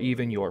 or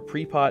even your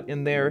pre-pot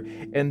in there,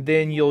 and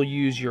then you'll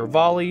use your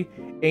volley,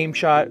 aim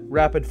shot,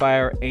 rapid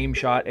fire, aim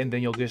shot, and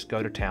then you'll just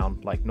go to town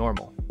like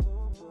normal.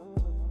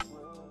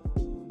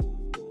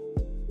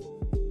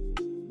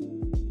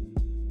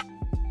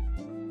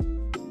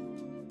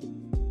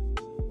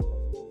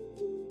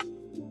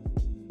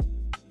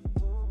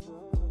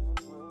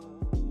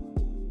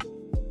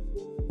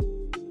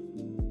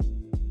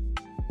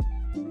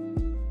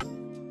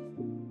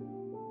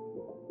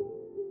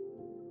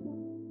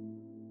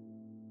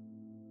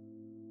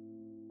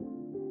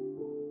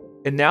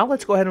 And now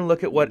let's go ahead and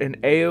look at what an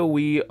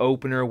AoE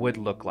opener would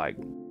look like.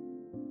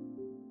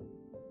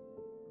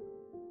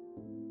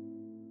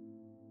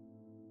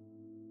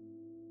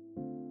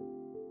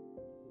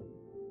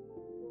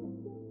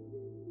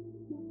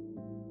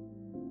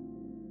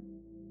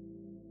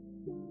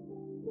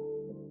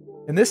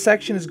 And this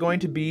section is going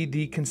to be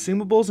the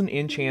consumables and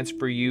enchants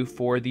for you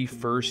for the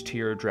first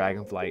tier of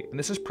Dragonflight. And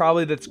this is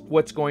probably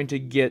what's going to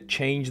get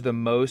changed the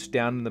most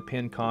down in the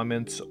pinned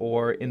comments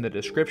or in the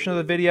description of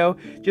the video,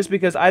 just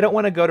because I don't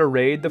want to go to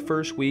raid the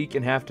first week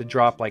and have to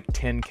drop like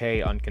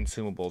 10k on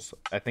consumables.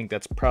 I think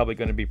that's probably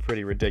going to be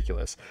pretty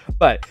ridiculous.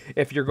 But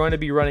if you're going to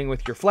be running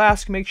with your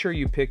flask, make sure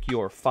you pick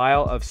your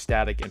Phial of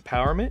Static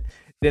Empowerment.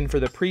 Then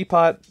for the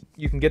pre-pot,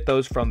 you can get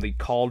those from the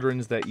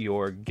cauldrons that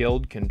your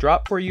guild can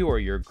drop for you or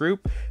your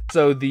group.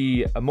 So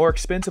the more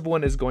expensive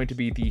one is going to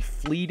be the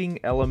Fleeting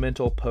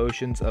Elemental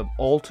Potions of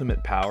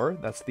Ultimate Power.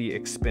 That's the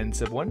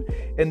expensive one.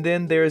 And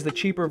then there's the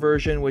cheaper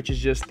version, which is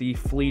just the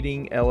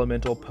Fleeting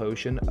Elemental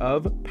Potion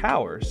of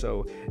Power.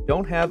 So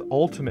don't have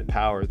ultimate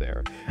power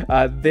there.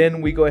 Then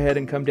we go ahead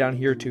and come down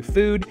here to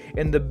food,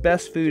 and the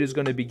best food is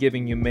going to be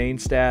giving you main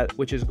stat,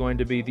 which is going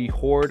to be the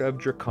Hoard of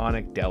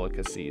Draconic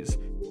Delicacies.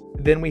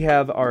 Then we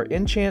have our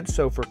enchants.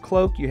 So for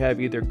cloak, you have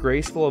either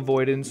graceful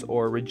avoidance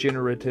or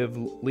regenerative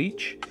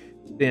leech.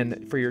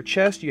 Then for your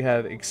chest, you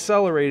have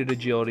accelerated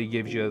agility,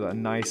 gives you a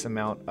nice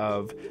amount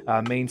of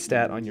main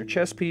stat on your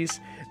chest piece.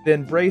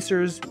 Then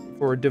bracers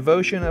for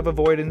devotion of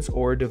avoidance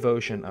or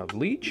devotion of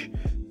leech.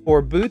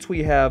 For boots,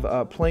 we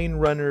have Plain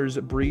Runner's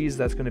Breeze.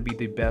 That's going to be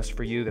the best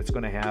for you. That's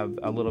going to have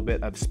a little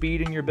bit of speed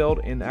in your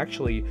build. And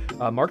actually,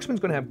 Marksman's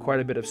going to have quite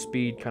a bit of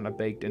speed kind of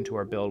baked into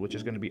our build, which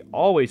is going to be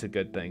always a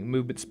good thing.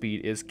 Movement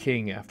speed is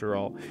king after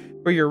all.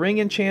 For your ring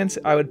enchants,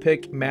 I would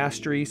pick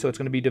Mastery. So it's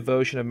going to be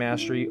Devotion of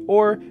Mastery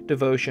or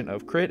Devotion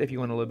of Crit if you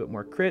want a little bit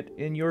more crit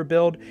in your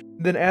build.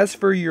 Then as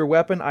for your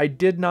weapon, I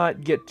did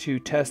not get to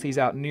test these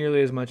out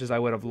nearly as much as I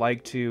would have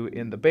liked to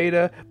in the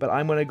beta, but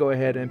I'm going to go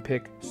ahead and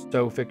pick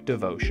Stophic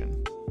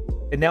Devotion.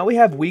 And now we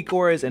have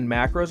WeakAuras and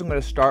macros. I'm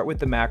going to start with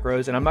the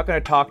macros, and I'm not going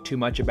to talk too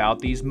much about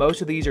these.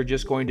 Most of these are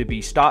just going to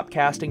be stop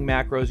casting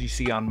macros you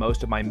see on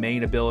most of my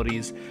main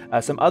abilities.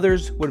 Some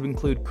others would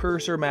include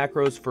cursor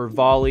macros for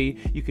volley.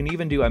 You can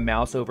even do a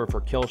mouse over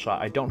for kill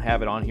shot. I don't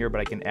have it on here, but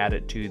I can add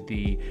it to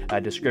the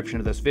description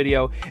of this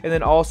video. And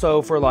then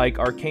also for like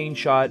arcane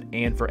shot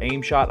and for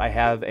aim shot, I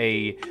have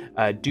a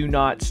do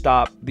not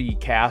stop the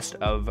cast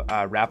of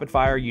rapid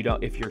fire.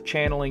 If you're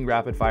channeling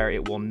rapid fire,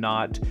 it will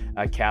not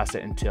cast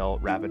it until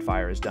rapid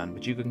fire is done.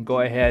 But you can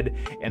go ahead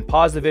and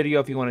pause the video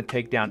if you want to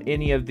take down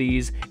any of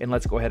these, and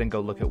let's go ahead and go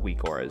look at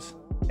WeakAuras.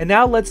 And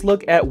now let's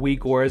look at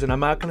WeakAuras, and I'm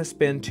not going to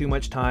spend too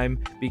much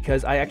time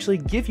because I actually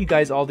give you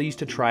guys all these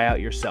to try out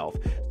yourself.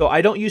 So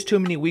I don't use too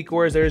many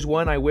WeakAuras. There's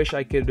one I wish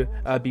I could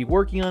be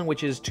working on,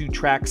 which is to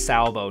track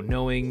salvo,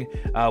 knowing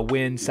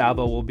when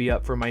salvo will be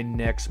up for my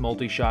next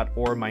multi-shot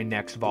or my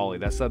next volley.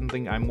 That's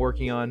something I'm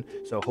working on,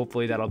 so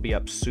hopefully that'll be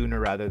up sooner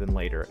rather than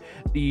later.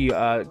 The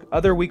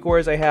other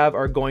WeakAuras I have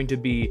are going to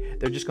be,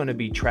 they're just going to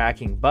be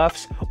tracking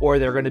buffs, or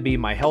they're going to be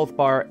my health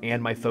bar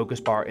and my focus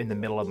bar in the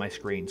middle of my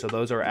screen. So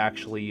those are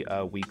actually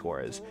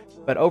WeakAuras.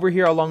 But over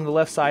here along the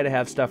left side, I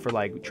have stuff for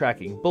like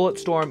tracking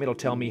Bulletstorm. It'll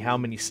tell me how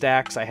many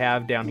stacks I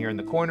have down here in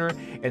the corner,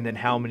 and then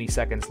how many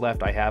seconds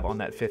left I have on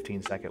that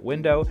 15-second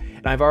window.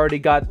 And I've already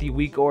got the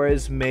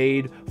WeakAuras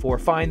made for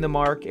Find the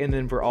Mark, and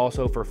then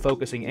also for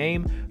Focusing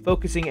Aim.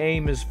 Focusing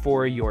Aim is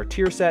for your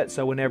tier set,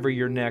 so whenever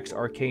your next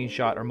arcane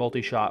shot or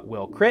multi-shot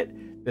will crit,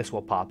 this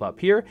will pop up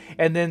here.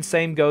 And then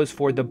same goes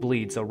for the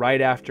bleed. So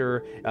right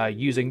after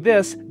using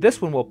this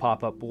one will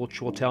pop up,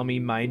 which will tell me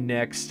my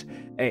next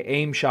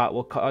aim shot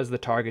will cause the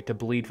target to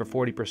bleed for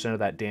 40% of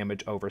that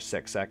damage over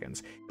 6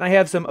 seconds. And I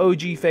have some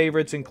OG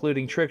favorites,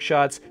 including trick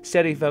shots,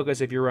 steady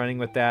focus if you're running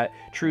with that,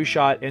 true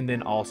shot, and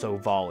then also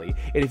volley.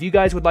 And if you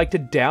guys would like to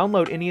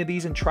download any of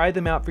these and try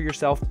them out for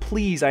yourself,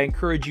 please, I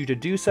encourage you to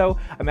do so.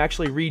 I'm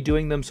actually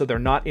redoing them so they're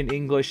not in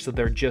English, so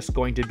they're just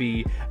going to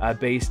be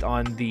based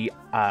on the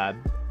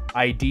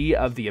ID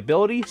of the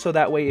ability, so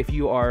that way if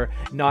you are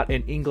not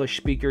an English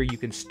speaker, you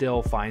can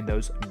still find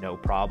those no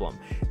problem.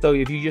 So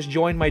if you just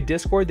join my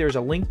Discord, there's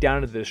a link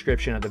down in the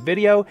description of the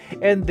video,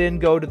 and then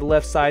go to the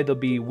left side, there'll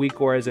be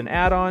WeakAuras and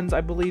add-ons,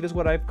 I believe is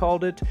what I've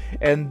called it,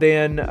 and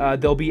then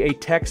there'll be a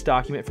text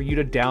document for you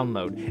to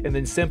download, and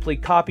then simply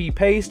copy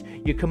paste.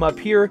 You come up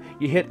here,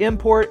 you hit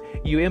import,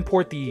 you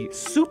import the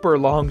super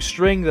long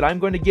string that I'm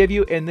going to give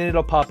you, and then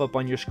it'll pop up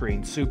on your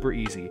screen. Super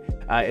easy.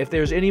 If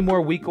there's any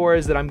more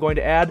WeakAuras that I'm going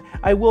to add,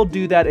 I will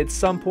do that at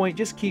some point.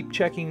 Just keep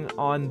checking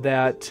on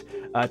that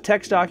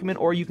text document,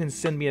 or you can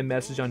send me a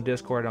message on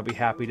Discord and I'll be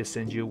happy to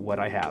send you what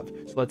I have.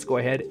 So let's go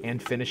ahead and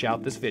finish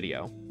out this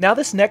video. Now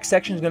this next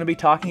section is going to be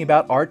talking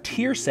about our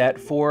tier set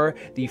for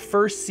the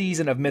first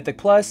season of Mythic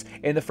Plus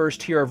and the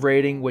first tier of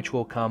rating, which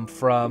will come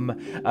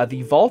from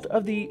the Vault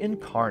of the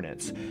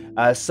Incarnates.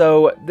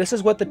 So this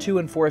is what the 2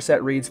 and 4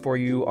 set reads for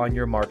you on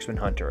your Marksman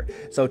Hunter.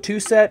 So 2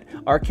 set,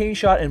 Arcane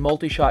Shot and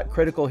Multi-Shot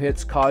critical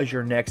hits cause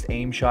your next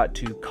aim shot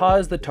to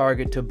cause the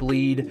target to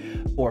bleed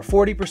for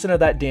 40% of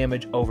that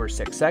damage over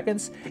 6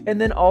 seconds. And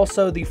then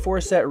also the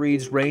 4 set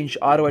reads ranged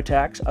auto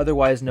attacks,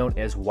 otherwise known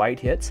as white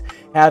hits,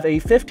 have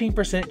a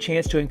 15%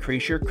 chance to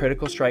increase your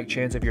critical strike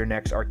chance of your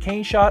next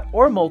Arcane Shot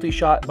or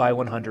Multi-Shot by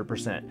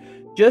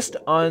 100%. Just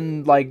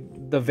on like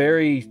the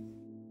very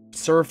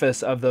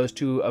surface of those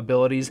 2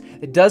 abilities,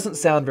 it doesn't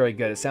sound very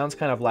good. It sounds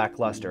kind of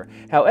lackluster.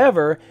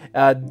 However,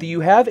 you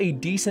have a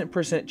decent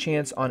percent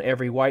chance on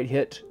every white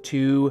hit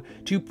to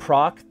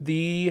proc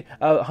the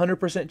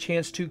 100%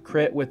 chance to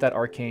crit with that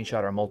Arcane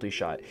Shot or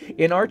Multi-Shot.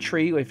 In our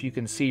tree, if you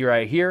can see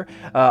right here,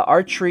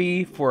 our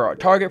tree for our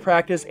target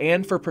practice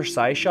and for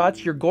precise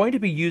shots, you're going to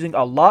be using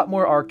a lot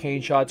more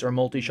Arcane Shots or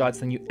Multi-Shots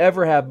than you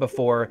ever have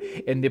before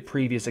in the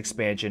previous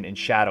expansion in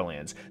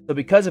Shadowlands. So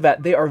because of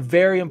that, they are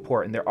very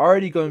important. They're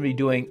already going to be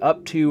doing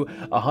up to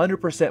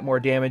 100% more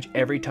damage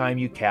every time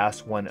you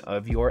cast one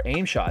of your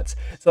aim shots.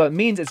 So it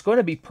means it's going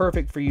to be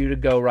perfect for you to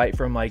go right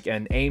from like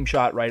an aim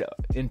shot right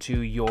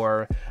into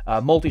your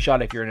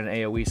multi-shot if you're in an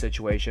AoE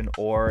situation,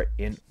 or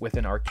with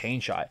an Arcane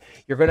Shot.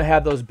 You're going to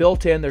have those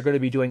built in. They're going to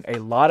be doing a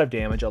lot of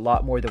damage, a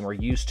lot more than we're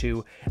used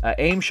to.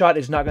 Aim shot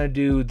is not going to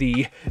do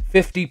the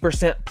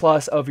 50%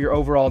 plus of your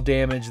overall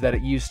damage that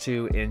it used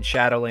to in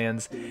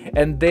Shadowlands.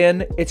 And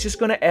then it's just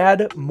going to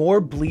add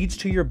more bleeds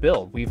to your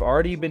build. We've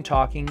already been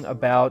talking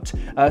about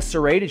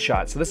serrated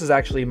shots. So this is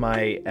actually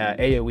my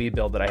AoE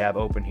build that I have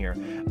open here.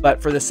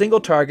 But for the single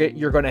target,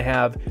 you're going to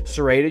have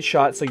serrated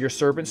shots. So your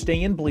Serpent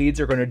Sting and bleeds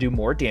are going to do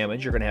more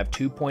damage. You're going to have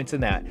 2 points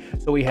in that.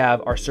 So we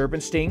have our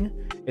Serpent Sting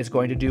is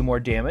going to do more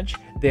damage.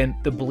 Then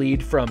the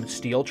bleed from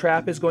Steel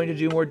Trap is going to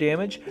do more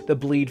damage. The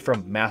bleed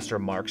from Master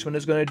Marksman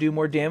is going to do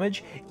more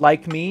damage.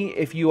 Like me,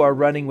 if you are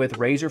running with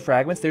Razor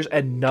Fragments, there's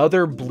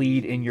another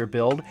bleed in your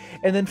build.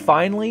 And then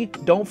finally,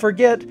 don't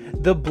forget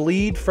the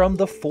bleed from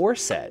the 4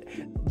 set.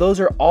 Those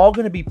are all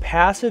going to be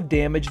passive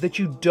damage that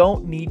you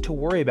don't need to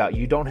worry about.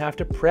 You don't have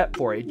to prep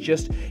for it.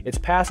 It's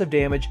passive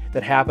damage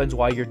that happens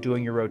while you're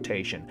doing your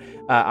rotation.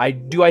 I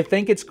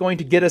think it's going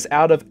to get us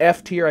out of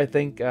F tier. I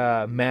think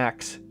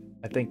Max,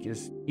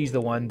 he's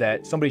the one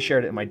that somebody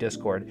shared it in my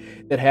Discord,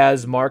 that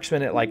has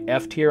Marksman at like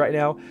F tier right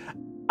now.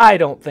 I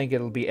don't think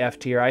it'll be F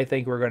tier. I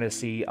think we're going to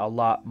see a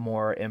lot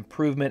more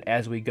improvement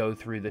as we go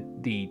through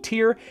the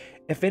tier.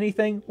 If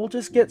anything, we'll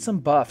just get some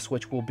buffs,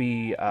 which will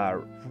be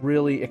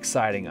really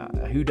exciting.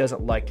 Who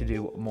doesn't like to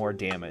do more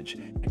damage?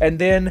 And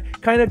then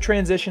kind of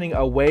transitioning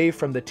away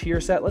from the tier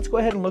set, let's go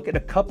ahead and look at a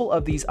couple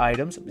of these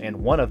items, and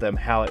one of them,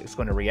 how it's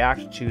going to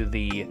react to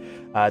the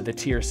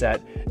tier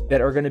set,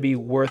 that are going to be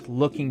worth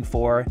looking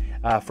for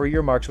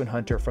your Marksman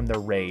Hunter from the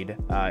raid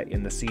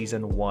in the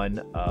Season 1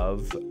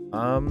 of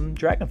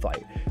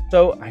Dragonflight.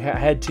 So I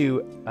had to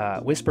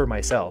whisper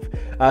myself.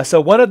 So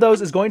one of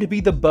those is going to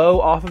be the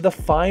bow off of the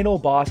final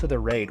boss of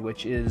the raid,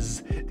 which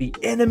is the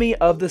Enemy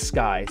of the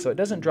Sky. So it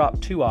doesn't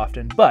drop too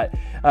often, but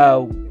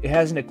it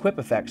has an equip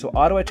effect. So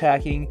auto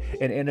attacking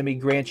an enemy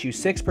grants you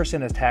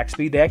 6% attack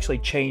speed. They actually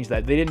changed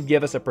that. They didn't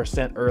give us a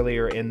percent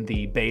earlier in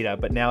the beta,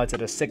 but now it's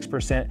at a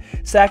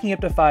 6%, stacking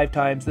up to 5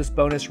 times. This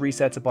bonus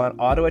resets upon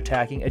auto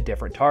attacking a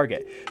different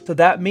target. So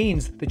that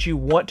means that you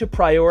want to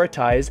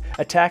prioritize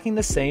attacking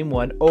the same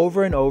one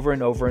over and over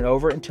and over and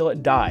over until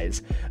it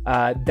dies.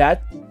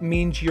 That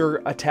means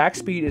your attack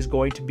speed is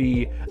going to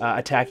be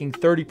attacking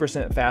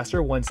 30%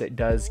 faster once it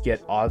does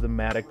get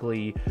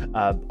automatically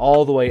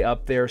all the way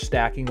up there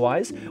stacking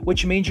wise,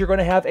 which means you're going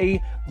to have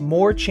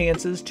more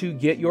chances to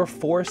get your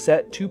 4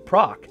 set to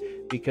proc,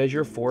 because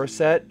your 4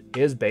 set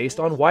is based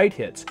on white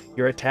hits.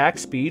 Your attack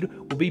speed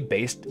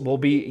will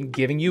be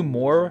giving you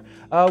more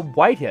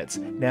white hits.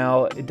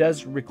 Now, it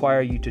does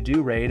require you to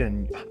do raid,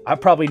 and I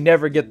probably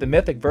never get the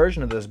mythic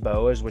version of this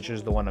bow, which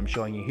is the one I'm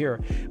showing you here.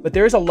 But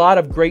there's a lot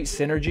of great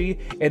synergy,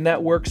 and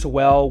that works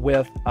well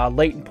with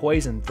latent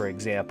poison, for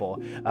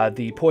example.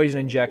 The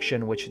poison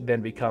injection, which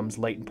then becomes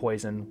latent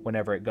poison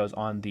whenever it goes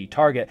on the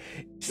target.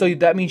 So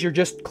that means you're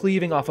just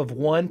cleaving off of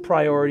one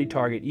priority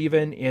target,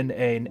 even in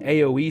an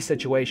AoE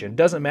situation. It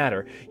doesn't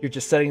matter. You're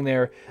just sitting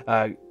there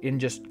in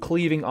just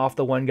cleaving off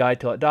the one guy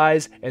till it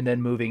dies, and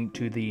then moving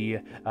to the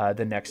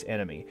next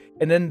enemy.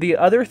 And then the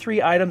other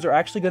 3 items are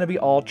actually going to be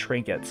all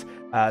trinkets.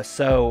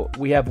 So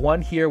we have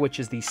one here, which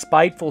is the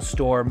Spiteful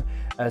Storm.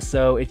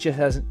 So it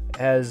just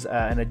has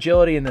an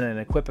agility and then an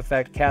equip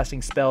effect.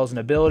 Casting spells and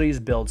abilities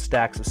build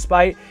stacks of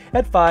spite.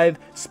 At 5,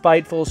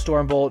 Spiteful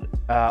Stormbolt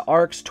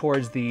arcs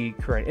towards the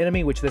current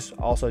enemy, which this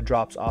also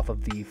drops off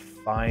of the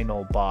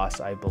final boss,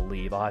 I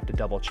believe. I'll have to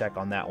double check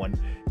on that one.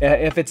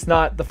 If it's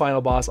not the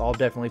final boss, I'll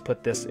definitely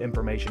put this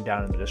information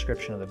down in the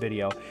description of the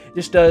video.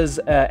 This does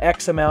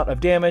X amount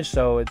of damage,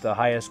 so it's the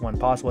highest one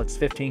possible. It's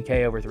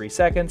 15k over 3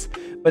 seconds,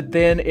 but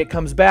then it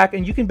comes back,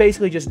 and you can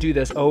basically just do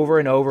this over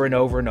and over and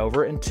over and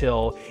over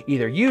until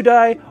either you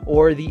die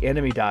or the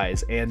enemy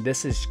dies, and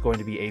this is going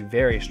to be a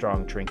very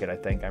strong trinket, I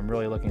think. I'm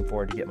really looking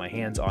forward to get my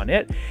hands on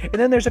it. And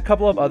then there's a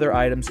couple of other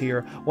items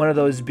here, one of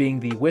those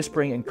being the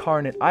Whispering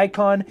Incarnate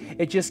icon.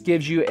 It just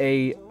gives you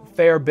a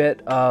fair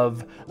bit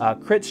of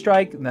crit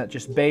strike, and that's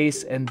just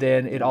base, and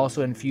then it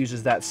also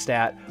infuses that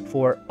stat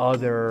for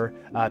other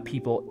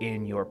people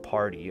in your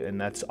party,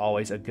 and that's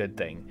always a good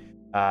thing.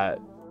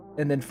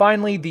 And then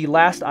finally, the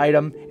last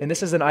item, and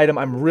this is an item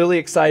I'm really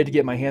excited to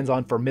get my hands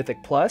on for Mythic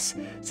Plus.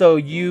 So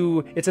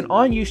it's an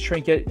on-use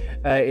trinket.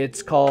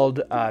 It's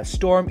called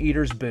Storm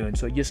Eater's Boon.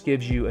 So it just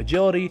gives you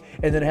agility,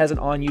 and then it has an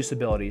on-use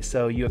ability.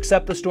 So you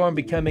accept the storm,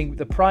 becoming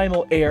the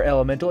primal air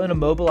elemental and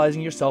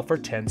immobilizing yourself for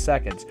 10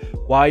 seconds.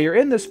 While you're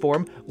in this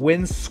form,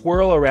 winds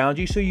swirl around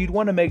you, so you'd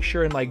want to make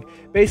sure and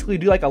basically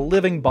do like a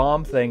living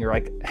bomb thing, or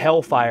like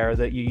Hellfire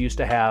that you used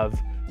to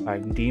have.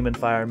 Demon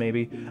Fire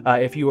maybe.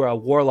 If you were a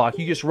warlock,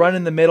 you just run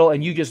in the middle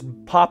and you just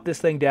pop this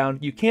thing down.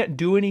 You can't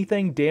do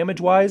anything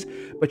damage wise,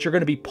 but you're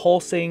going to be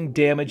pulsing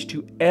damage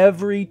to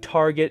every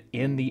target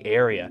in the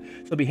area.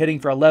 So you'll be hitting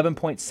for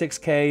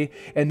 11.6k,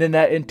 and then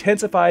that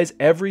intensifies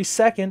every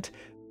second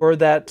for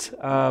that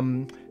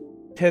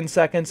 10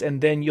 seconds,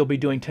 and then you'll be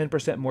doing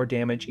 10% more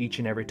damage each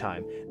and every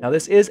time. Now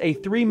this is a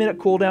 3-minute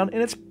cooldown,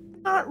 and it's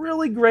not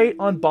really great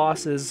on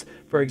bosses,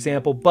 for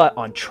example, but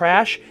on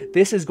trash,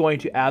 this is going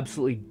to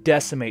absolutely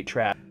decimate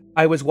trash.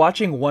 I was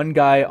watching one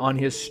guy on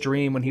his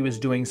stream when he was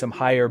doing some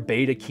higher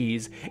beta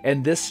keys,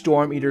 and this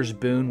Storm Eater's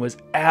Boon was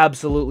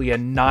absolutely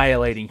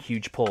annihilating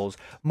huge pulls.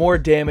 More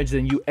damage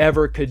than you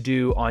ever could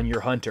do on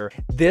your hunter.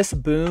 This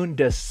boon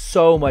does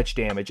so much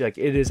damage. Like,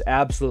 it is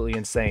absolutely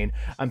insane.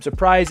 I'm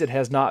surprised it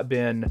has not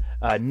been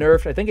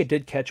nerfed. I think it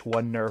did catch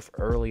one nerf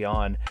early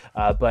on,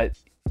 but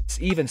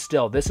even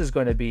still, this is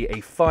going to be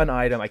a fun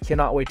item. I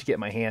cannot wait to get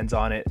my hands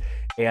on it.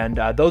 And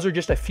those are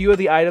just a few of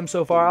the items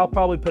so far. I'll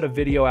probably put a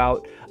video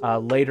out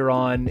later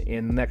on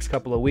in the next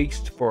couple of weeks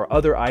for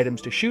other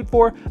items to shoot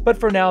for. But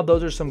for now,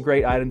 those are some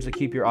great items to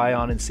keep your eye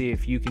on and see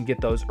if you can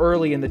get those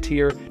early in the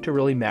tier to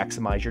really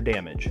maximize your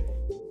damage.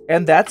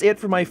 And that's it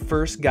for my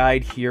first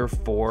guide here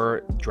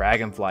for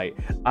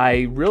Dragonflight.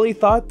 I really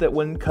thought that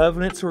when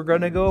Covenants were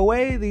going to go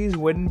away, these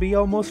wouldn't be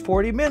almost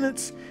 40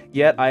 minutes.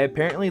 Yet I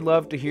apparently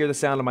love to hear the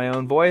sound of my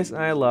own voice, and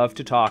I love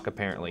to talk,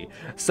 apparently.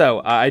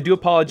 So I do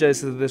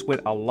apologize that this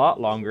went a lot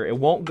longer. It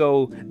won't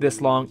go this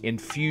long in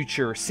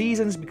future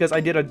seasons, because I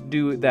did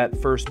do that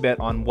first bet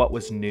on what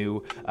was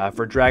new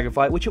for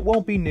Dragonflight, which it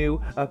won't be new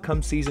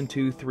come Season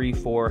 2, 3,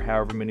 4,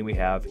 however many we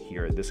have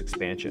here at this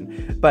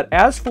expansion. But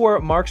as for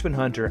Marksman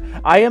Hunter,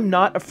 I am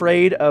not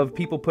afraid of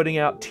people putting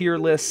out tier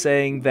lists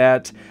saying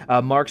that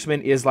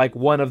Marksman is like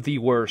one of the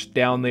worst,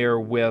 down there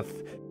with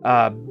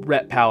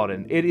Ret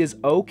Paladin. It is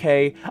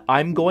okay.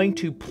 I'm going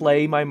to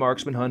play my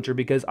Marksman Hunter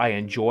because I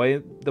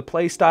enjoy the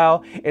play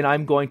style, and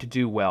I'm going to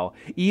do well.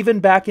 Even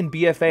back in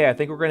BFA, I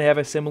think we're going to have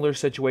a similar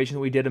situation that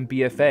we did in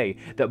BFA,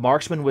 that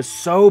Marksman was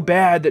so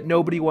bad that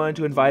nobody wanted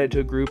to invite it to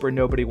a group or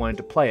nobody wanted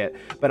to play it.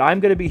 But I'm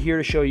going to be here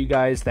to show you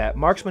guys that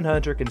Marksman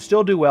Hunter can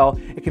still do well.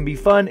 It can be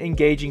fun,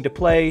 engaging to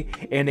play,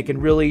 and it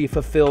can really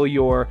fulfill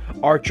your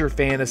archer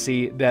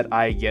fantasy that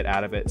I get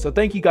out of it. So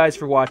thank you guys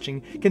for watching.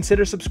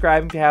 Consider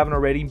subscribing if you haven't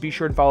already, and be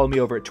sure to follow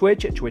me over at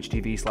Twitch at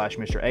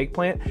twitch.tv/Mr.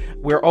 Eggplant.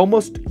 We're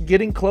almost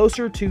getting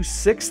closer to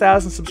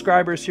 6,000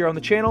 subscribers here on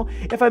the channel.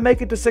 If I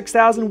make it to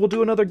 6,000, we'll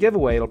do another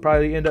giveaway. It'll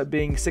probably end up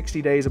being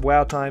 60 days of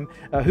WoW time.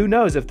 Who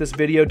knows, if this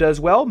video does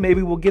well,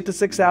 maybe we'll get to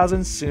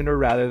 6,000 sooner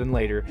rather than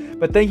later.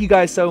 But thank you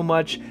guys so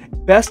much.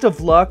 Best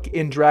of luck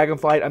in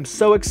Dragonflight. I'm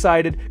so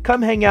excited.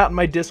 Come hang out in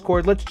my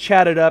Discord. Let's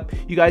chat it up.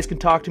 You guys can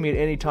talk to me at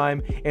any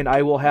time, and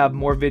I will have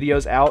more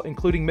videos out,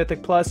 including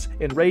Mythic Plus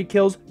and raid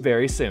kills,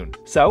 very soon.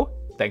 So,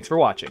 thanks for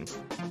watching.